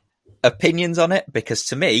 Opinions on it, because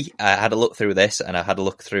to me, I had a look through this and I had a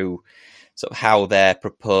look through sort of how their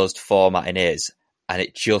proposed formatting is, and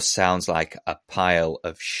it just sounds like a pile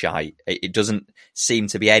of shite. It doesn't seem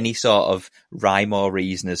to be any sort of rhyme or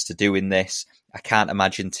reason as to doing this. I can't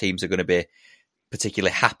imagine teams are going to be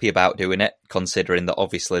particularly happy about doing it, considering that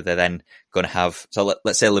obviously they're then going to have... So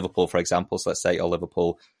let's say Liverpool, for example. So let's say you're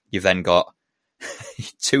Liverpool. You've then got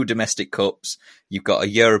 2 domestic cups. You've got a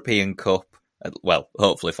European Cup. Well,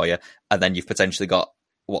 hopefully for you. And then you've potentially got,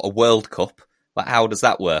 a World Cup. Like, how does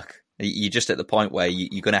that work? You're just at the point where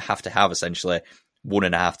you're going to have essentially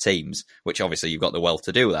 1.5 teams, which obviously you've got the wealth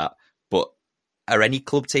to do that. But are any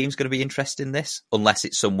club teams going to be interested in this? Unless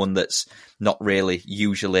it's someone that's not really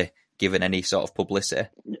usually given any sort of publicity.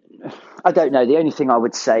 I don't know. The only thing I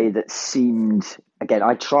would say that seemed... Again,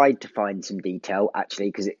 I tried to find some detail,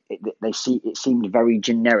 actually, because it seemed very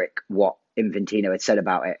generic what Infantino had said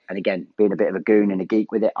about it. And again, being a bit of a goon and a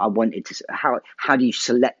geek with it, I wanted to... How do you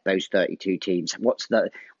select those 32 teams? What's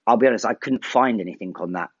I'll be honest, I couldn't find anything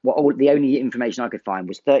on that. The only information I could find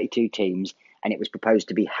was 32 teams, and it was proposed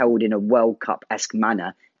to be held in a World Cup-esque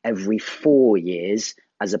manner every 4 years,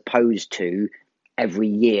 as opposed to every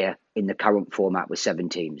year in the current format with 7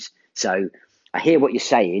 teams. So I hear what you're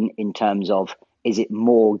saying in terms of, is it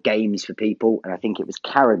more games for people? And I think it was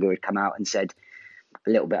Carragher had come out and said, a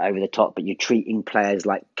little bit over the top, but you're treating players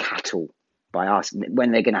like cattle by asking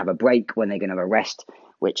when they're going to have a break, when they're going to have a rest,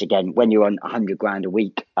 which again, when you're on 100 grand a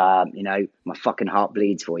week, my fucking heart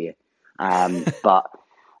bleeds for you.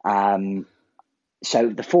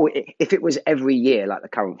 So if it was every year, like the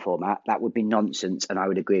current format, that would be nonsense. And I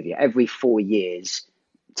would agree with you. Every 4 years,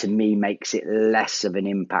 to me, makes it less of an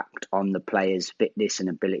impact on the players' fitness and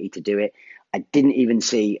ability to do it. I didn't even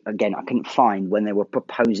see, again, I couldn't find when they were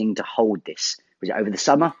proposing to hold this. Was it over the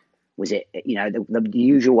summer? Was it, the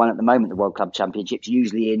usual one at the moment, the World Club Championships,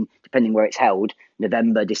 usually in, depending where it's held,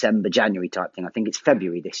 November, December, January type thing. I think it's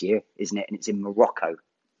February this year, isn't it? And it's in Morocco.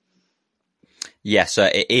 Yeah, so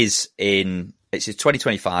it's in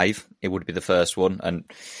 2025. It would be the first one. And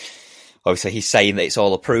obviously he's saying that it's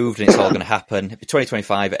all approved and it's all going to happen. It'd be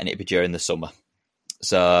 2025 and it'd be during the summer.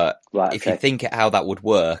 So if you think how that would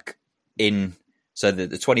work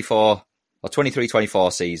the 24 or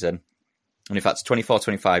 23-24 season, and if that's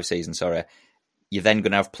 24-25 season, you're then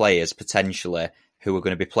going to have players potentially who are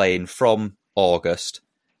going to be playing from August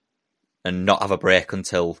and not have a break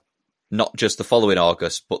until not just the following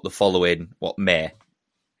August, but the following, May.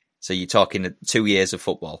 So you're talking 2 years of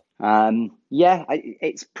football.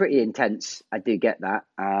 It's pretty intense. I do get that.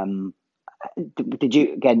 Did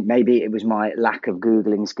you, again, maybe it was my lack of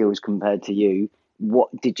Googling skills compared to you. What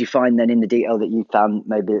did you find then in the detail that you found?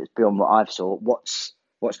 Maybe it's beyond what I've saw. What's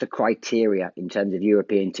the criteria in terms of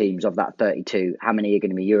European teams of that 32? How many are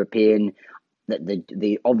going to be European?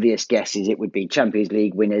 The obvious guess is it would be Champions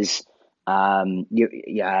League winners,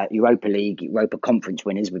 Europa League, Europa Conference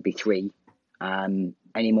winners would be 3.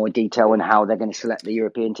 Any more detail on how they're going to select the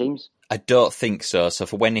European teams? I don't think so. So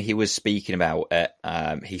for when he was speaking about it,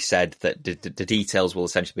 he said that the details will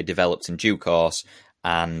essentially be developed in due course,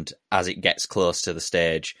 and as it gets close to the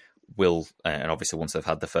stage, and obviously once they've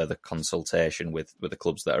had the further consultation with the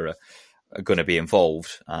clubs that are going to be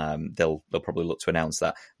involved, they'll probably look to announce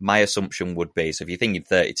that. My assumption would be, so if you're thinking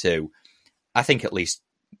 32, I think at least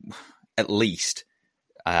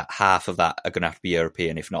half of that are going to have to be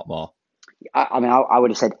European, if not more. I would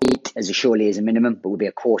have said 8 surely as a minimum, but would be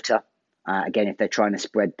a quarter. Again, if they're trying to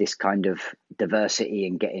spread this kind of diversity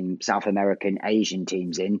and getting South American, Asian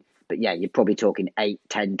teams in. But yeah, you're probably talking 8,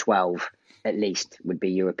 10, 12 at least would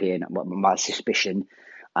be European, my suspicion.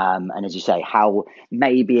 And as you say, how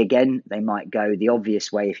maybe again, they might go the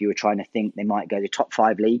obvious way. If you were trying to think, they might go the top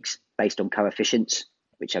 5 leagues based on coefficients,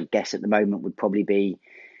 which I guess at the moment would probably be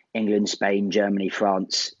England, Spain, Germany,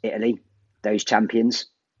 France, Italy, those champions.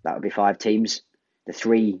 That would be 5 teams. The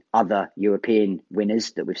 3 other European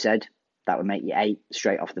winners that we've said, that would make you 8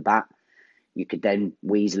 straight off the bat. You could then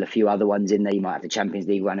weasel a few other ones in there. You might have the Champions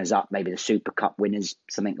League runners-up, maybe the Super Cup winners,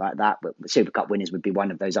 something like that. But the Super Cup winners would be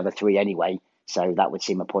one of those other 3 anyway, so that would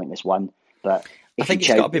seem a pointless one. But I think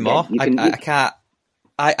it's got to be more.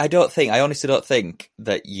 I honestly don't think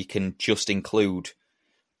that you can just include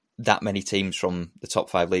that many teams from the top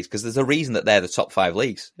 5 leagues, because there's a reason that they're the top 5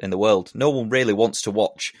 leagues in the world. No one really wants to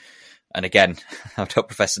watch, and again, I don't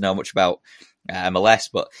profess to know much about MLS,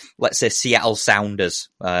 but let's say Seattle Sounders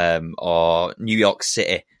or New York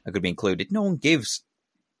City are going to be included. No one gives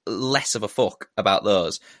less of a fuck about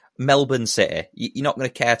those. Melbourne City, you're not going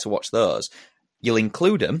to care to watch those. You'll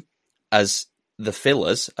include them as the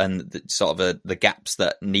fillers and the gaps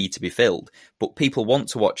that need to be filled. But people want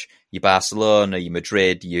to watch your Barcelona, your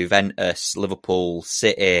Madrid, your Juventus, Liverpool,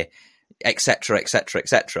 City, etc., etc.,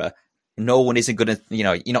 etc. No one isn't going to, you're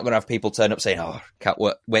not going to have people turn up saying, "Oh, can't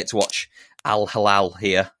wait to watch Al Hilal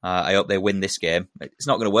here. I hope they win this game." It's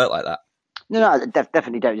not going to work like that. No, I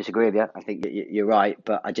definitely don't disagree with you. I think you're right,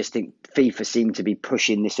 but I just think FIFA seem to be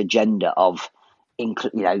pushing this agenda of,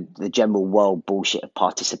 the general world bullshit of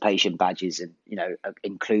participation badges and,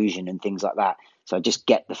 inclusion and things like that. So I just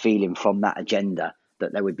get the feeling from that agenda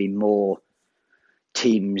that there would be more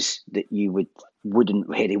teams that you wouldn't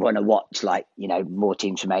really want to watch, like, more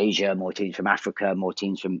teams from Asia, more teams from Africa, more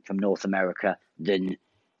teams from North America than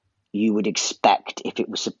you would expect if it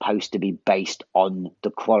was supposed to be based on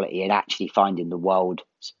the quality and actually finding the world's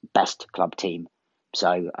best club team.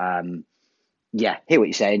 So, hear what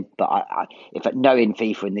you're saying, but if knowing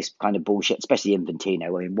FIFA and this kind of bullshit, especially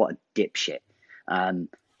Infantino, I mean, what a dipshit.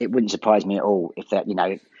 It wouldn't surprise me at all if that,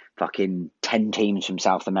 fucking 10 teams from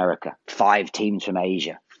South America, 5 teams from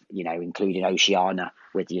Asia, including Oceania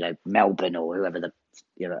with, Melbourne or whoever the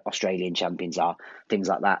Australian champions are, things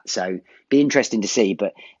like that. So be interesting to see.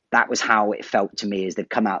 But that was how it felt to me as they've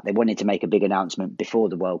come out. They wanted to make a big announcement before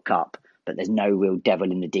the World Cup, but there's no real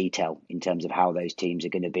devil in the detail in terms of how those teams are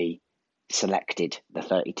going to be selected, the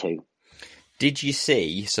 32. Did you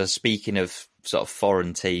see, so speaking of sort of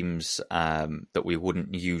foreign teams that we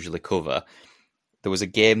wouldn't usually cover, there was a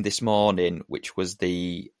game this morning which was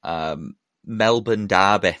the Melbourne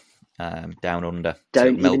derby down under.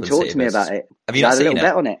 Don't even talk to me about it. Have you not seen it? I had a little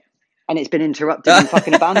bet on it. And it's been interrupted and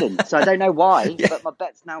fucking abandoned. So I don't know why, but my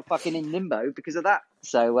bet's now fucking in limbo because of that.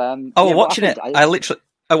 So, watching it. I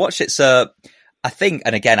watched it. So I think,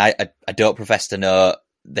 and again, I don't profess to know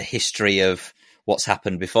the history of what's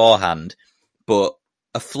happened beforehand, but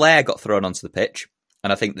a flare got thrown onto the pitch,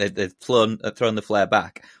 and I think they've thrown the flare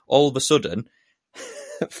back. All of a sudden,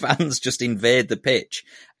 fans just invade the pitch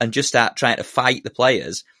and just start trying to fight the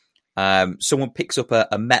players. Someone picks up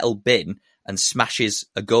a metal bin and smashes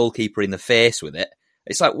a goalkeeper in the face with it.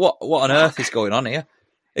 It's like, what on earth is going on here?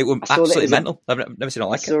 It was absolutely mental. I've never seen it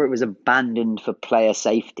like it. I saw it was abandoned for player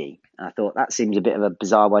safety. And I thought that seems a bit of a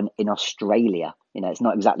bizarre one in Australia. It's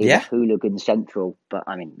not exactly the hooligan central, but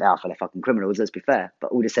I mean, they are full of fucking criminals, let's be fair,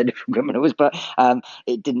 but all descended from criminals. But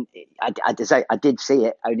it didn't, I did see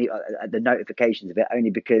it, only the notifications of it, only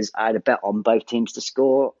because I had a bet on both teams to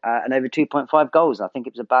score and over 2.5 goals. I think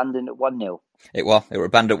it was abandoned at 1-0. They were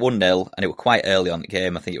abandoned at 1-0, and it was quite early on the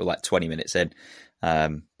game. I think it was like 20 minutes in.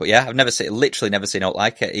 But yeah, I've literally never seen it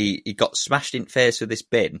like it. He got smashed in the face with this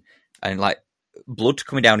bin, and like blood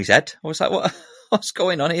coming down his head. I was like, what's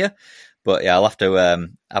going on here? But yeah, I'll have to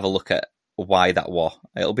have a look at why that was.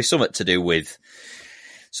 It'll be something to do with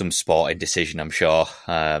some sporting decision, I'm sure.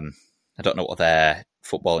 I don't know what their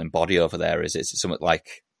footballing body over there is. It's something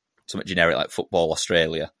generic like Football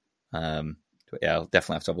Australia. But yeah, I'll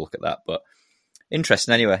definitely have to have a look at that. But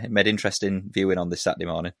interesting anyway. It made interesting viewing on this Saturday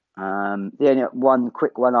morning. The only one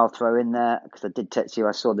quick one I'll throw in there, because I did text you,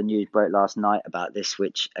 I saw the news broke last night about this,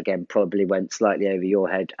 which again probably went slightly over your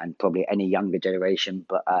head and probably any younger generation,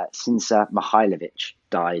 but Sinsa Mihailovic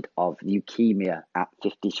died of leukemia at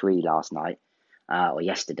 53 last night, or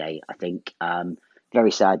yesterday, I think.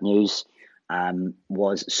 Very sad news.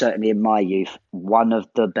 Was certainly in my youth one of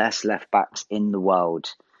the best left backs in the world.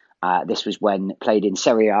 This was when played in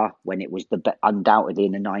Serie A, when it was undoubtedly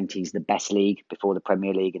in the 90s, the best league before the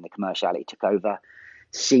Premier League and the commerciality took over.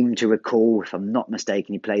 Seem to recall, if I'm not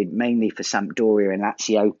mistaken, he played mainly for Sampdoria and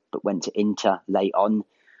Lazio, but went to Inter late on.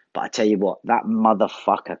 But I tell you what, that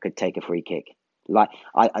motherfucker could take a free kick. Like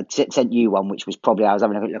I sent you one, which was probably, I was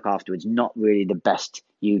having a look afterwards, not really the best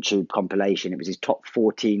YouTube compilation. It was his top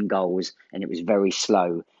 14 goals, and it was very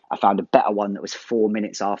slow. I found a better one that was 4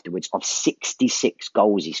 minutes afterwards of 66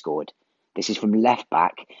 goals he scored. This is from left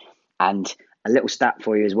back. And a little stat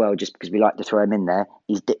for you as well, just because we like to throw him in there.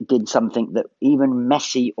 He did something that even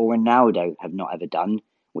Messi or Ronaldo have not ever done,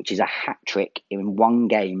 which is a hat trick in one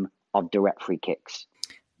game of direct free kicks.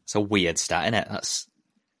 It's a weird stat, isn't it?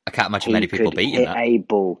 I can't imagine many people beating that. A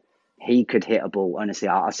ball. He could hit a ball, honestly.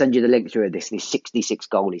 I'll send you the link through this 66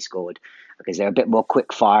 goal he scored, because they're a bit more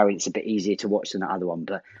quick fire and it's a bit easier to watch than the other one.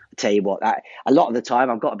 But I tell you what, a lot of the time,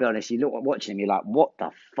 I've got to be honest, you look watching him, you're like, what the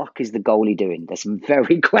fuck is the goalie doing? There's some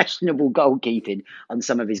very questionable goalkeeping on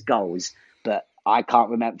some of his goals, but I can't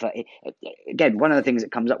remember. Again, one of the things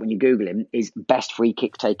that comes up when you Google him is best free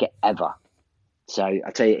kick taker ever. So I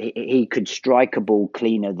tell you, he could strike a ball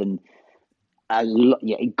cleaner than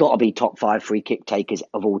he got to be top 5 free kick takers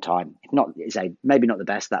of all time. If not, maybe not the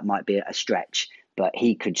best, that might be a stretch, but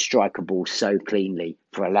he could strike a ball so cleanly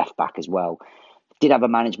for a left back as well. Did have a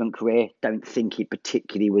management career. Don't think he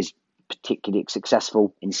was particularly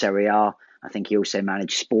successful in Serie A. I think he also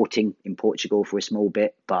managed Sporting in Portugal for a small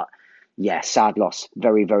bit, but yeah, sad loss.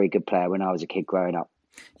 Very, very good player when I was a kid growing up.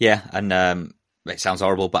 Yeah, and it sounds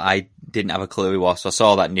horrible, but I didn't have a clue who he was. So I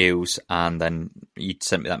saw that news, and then you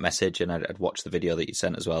sent me that message, and I'd watched the video that you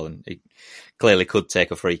sent as well, and he clearly could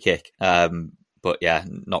take a free kick. But yeah,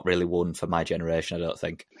 not really one for my generation, I don't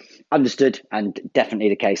think. Understood, and definitely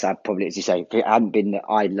the case. I'd probably, as you say, if it hadn't been that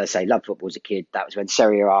let's say, loved football as a kid, that was when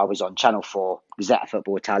Serie A was on Channel 4, Gazzetta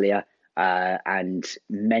Football Italia, and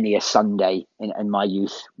many a Sunday in my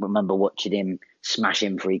youth, remember watching him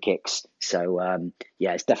smashing free kicks. So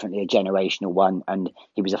yeah, it's definitely a generational one, and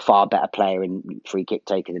he was a far better player in free kick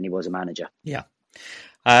taker than he was a manager. Yeah.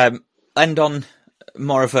 And on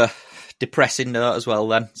more of a depressing note as well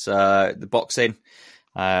then, so the boxing,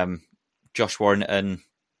 Josh Warrington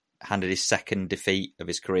handed his second defeat of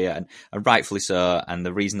his career, and rightfully so. And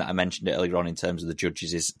the reason that I mentioned it earlier on in terms of the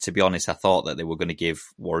judges is, to be honest, I thought that they were going to give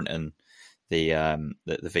Warrington the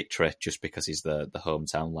victory just because he's the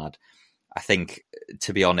hometown lad. I think,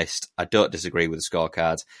 to be honest, I don't disagree with the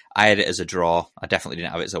scorecards. I had it as a draw. I definitely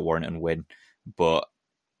didn't have it as a Warrington win. But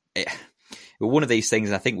it was one of these things,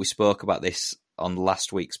 and I think we spoke about this on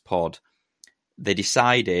last week's pod. They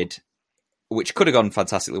decided, which could have gone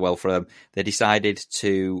fantastically well for them, they decided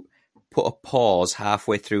to put a pause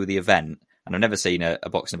halfway through the event. And I've never seen a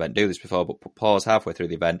boxing event do this before, but put pause halfway through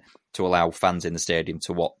the event to allow fans in the stadium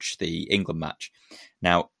to watch the England match.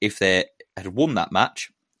 Now, if they had won that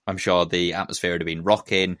match, I'm sure the atmosphere would have been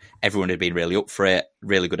rocking. Everyone had been really up for it.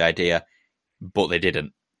 Really good idea. But they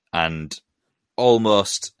didn't. And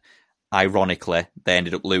almost ironically, they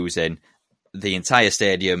ended up losing. The entire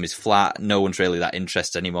stadium is flat. No one's really that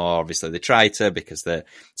interested anymore. Obviously, they try to because they're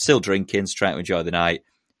still drinking, so trying to enjoy the night.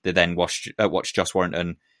 They then watched Josh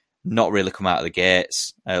Warrington not really come out of the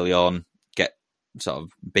gates early on, get sort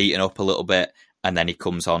of beaten up a little bit, and then he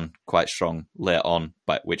comes on quite strong late on,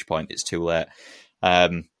 by which point it's too late.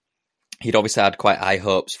 He'd obviously had quite high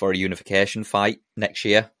hopes for a unification fight next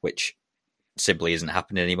year, which simply isn't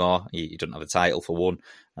happening anymore. He doesn't have a title for one.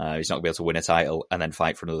 He's not going to be able to win a title and then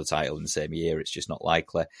fight for another title in the same year. It's just not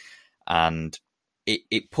likely. And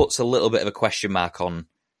it puts a little bit of a question mark on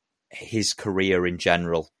his career in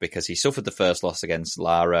general, because he suffered the first loss against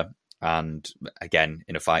Lara, and again,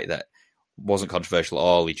 in a fight that wasn't controversial at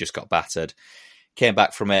all. He just got battered. Came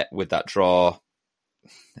back from it with that draw.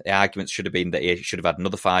 The arguments should have been that he should have had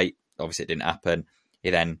another fight. Obviously, it didn't happen. He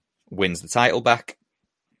then wins the title back,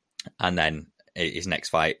 and then his next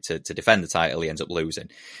fight to defend the title, he ends up losing.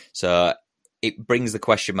 So it brings the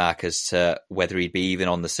question mark as to whether he'd be even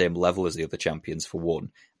on the same level as the other champions, for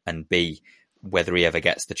one, and B, whether he ever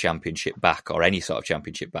gets the championship back or any sort of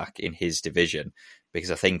championship back in his division.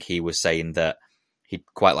 Because I think he was saying that he'd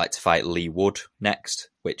quite like to fight Lee Wood next,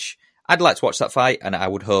 which I'd like to watch that fight, and I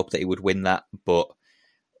would hope that he would win that. But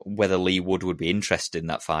whether Lee Wood would be interested in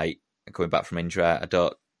that fight coming back from injury, I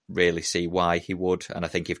don't really see why he would. And I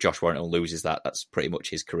think if Josh Warrington loses that, that's pretty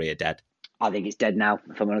much his career dead. I think it's dead now,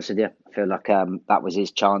 if I'm honest with you. I feel like that was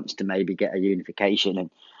his chance to maybe get a unification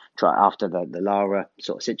and try after the Lara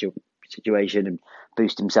sort of situation and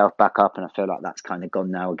boost himself back up. And I feel like that's kind of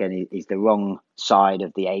gone now. Again, he's the wrong side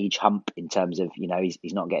of the age hump in terms of,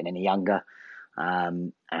 he's not getting any younger.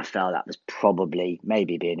 And I felt that was probably,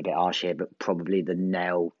 maybe being a bit harsh here, but probably the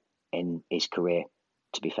nail in his career,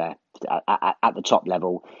 to be fair, at the top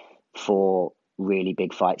level for really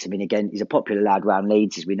big fights. I mean, again, he's a popular lad around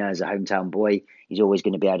Leeds, as we know, as a hometown boy. He's always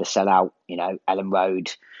going to be able to sell out, Ellen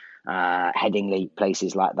Road, Headingley,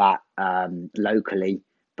 places like that, locally.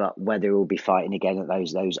 But whether he'll be fighting again at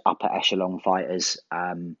those upper echelon fighters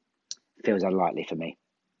feels unlikely for me.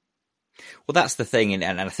 Well, that's the thing,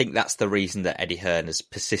 and I think that's the reason that Eddie Hearn is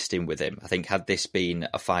persisting with him. I think had this been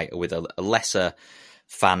a fighter with a lesser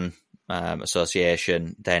fan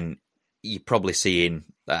association, then you're probably seeing,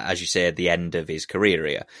 as you say, the end of his career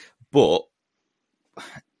here. But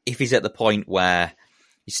if he's at the point where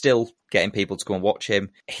he's still getting people to go and watch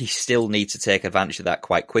him, he still needs to take advantage of that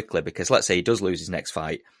quite quickly, because let's say he does lose his next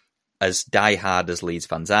fight, as diehard as Leeds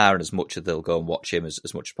fans are, and as much as they'll go and watch him as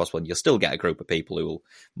much as possible, and you'll still get a group of people who will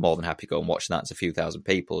more than happy go and watch that. It's a few thousand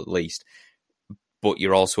people at least. But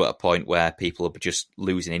you're also at a point where people are just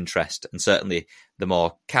losing interest. And certainly the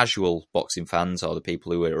more casual boxing fans, or the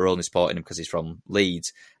people who are only supporting him because he's from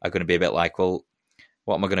Leeds, are going to be a bit like, well,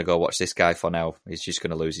 what am I going to go watch this guy for now? He's just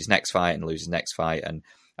going to lose his next fight and lose his next fight. And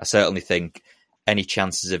I certainly think any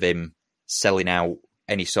chances of him selling out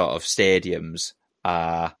any sort of stadiums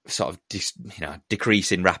are sort of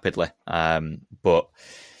decreasing rapidly. But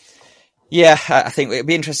yeah, I think it'd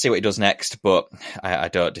be interesting to see what he does next, but I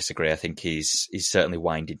don't disagree. I think he's certainly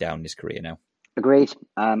winding down his career now. Agreed.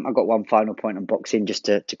 I've got one final point on boxing just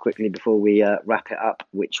to quickly before we wrap it up,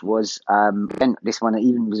 which was, and this one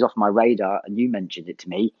even was off my radar, and you mentioned it to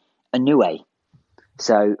me, Inoue.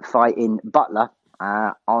 So fighting Butler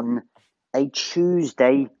on a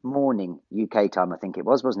Tuesday morning, UK time, I think it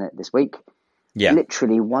was, wasn't it, this week? Yeah.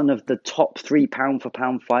 Literally one of the top 3 pound for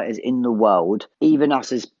pound fighters in the world. Even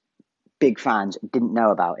us as big fans didn't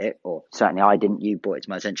know about it, or certainly I didn't. You brought it to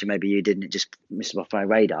my attention, maybe you didn't, it just missed off my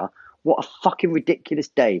radar. What a fucking ridiculous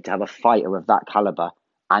day to have a fighter of that caliber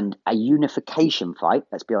and a unification fight.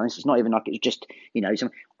 Let's be honest, it's not even like it's just,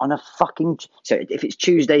 on a fucking, so if it's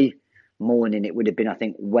Tuesday morning, it would have been, I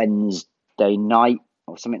think, Wednesday night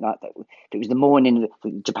or something like that. If it was the morning,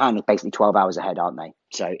 Japan is basically 12 hours ahead, aren't they?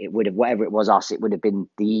 So it would have, whatever it was us, it would have been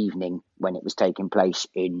the evening when it was taking place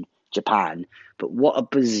in Japan. But what a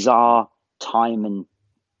bizarre timing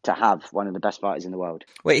to have one of the best fighters in the world.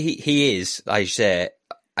 Well, he is, I say,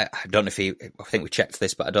 I don't know if I think we checked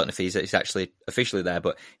this, but I don't know if he's actually officially there,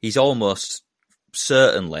 but he's almost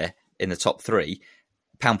certainly in the top 3,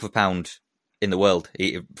 pound for pound in the world.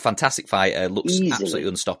 Fantastic fighter, looks absolutely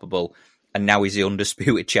unstoppable, and now he's the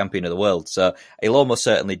undisputed champion of the world. So he'll almost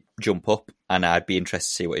certainly jump up, and I'd be interested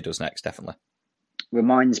to see what he does next, definitely.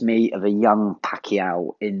 Reminds me of a young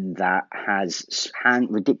Pacquiao in that has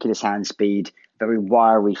ridiculous hand speed, very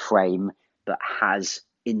wiry frame, but has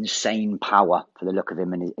insane power for the look of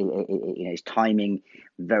him, and his timing,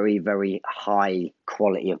 very, very high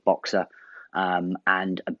quality of boxer. And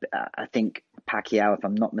I think Pacquiao, if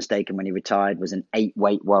I'm not mistaken, when he retired, was an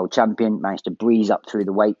 8-weight world champion, managed to breeze up through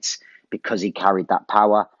the weights because he carried that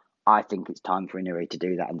power. I think it's time for Inoue to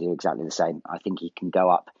do that and do exactly the same. I think he can go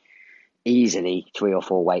up easily 3 or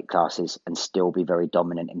 4 weight classes and still be very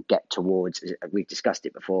dominant and get towards, we've discussed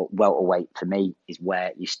it before, welterweight for me is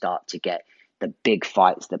where you start to get the big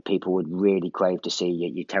fights that people would really crave to see.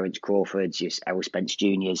 Your Terence Crawfords, your Errol Spence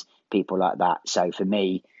Juniors, people like that. So for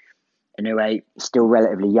me, Inoue, still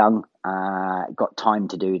relatively young, got time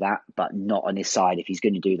to do that, but not on his side. If he's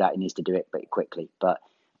going to do that, he needs to do it pretty quickly. But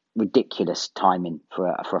ridiculous timing for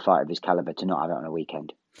a fight of his caliber to not have it on a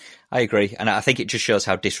weekend. I agree, and I think it just shows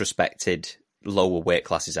how disrespected lower weight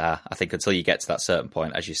classes are. I think until you get to that certain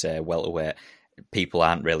point, as you say, welterweight, people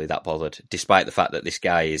aren't really that bothered, despite the fact that this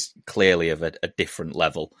guy is clearly of a different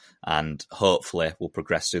level and hopefully will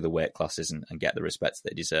progress through the weight classes and get the respect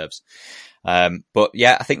that he deserves. But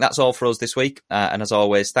yeah, I think that's all for us this week. And as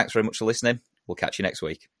always, thanks very much for listening. We'll catch you next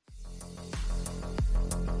week.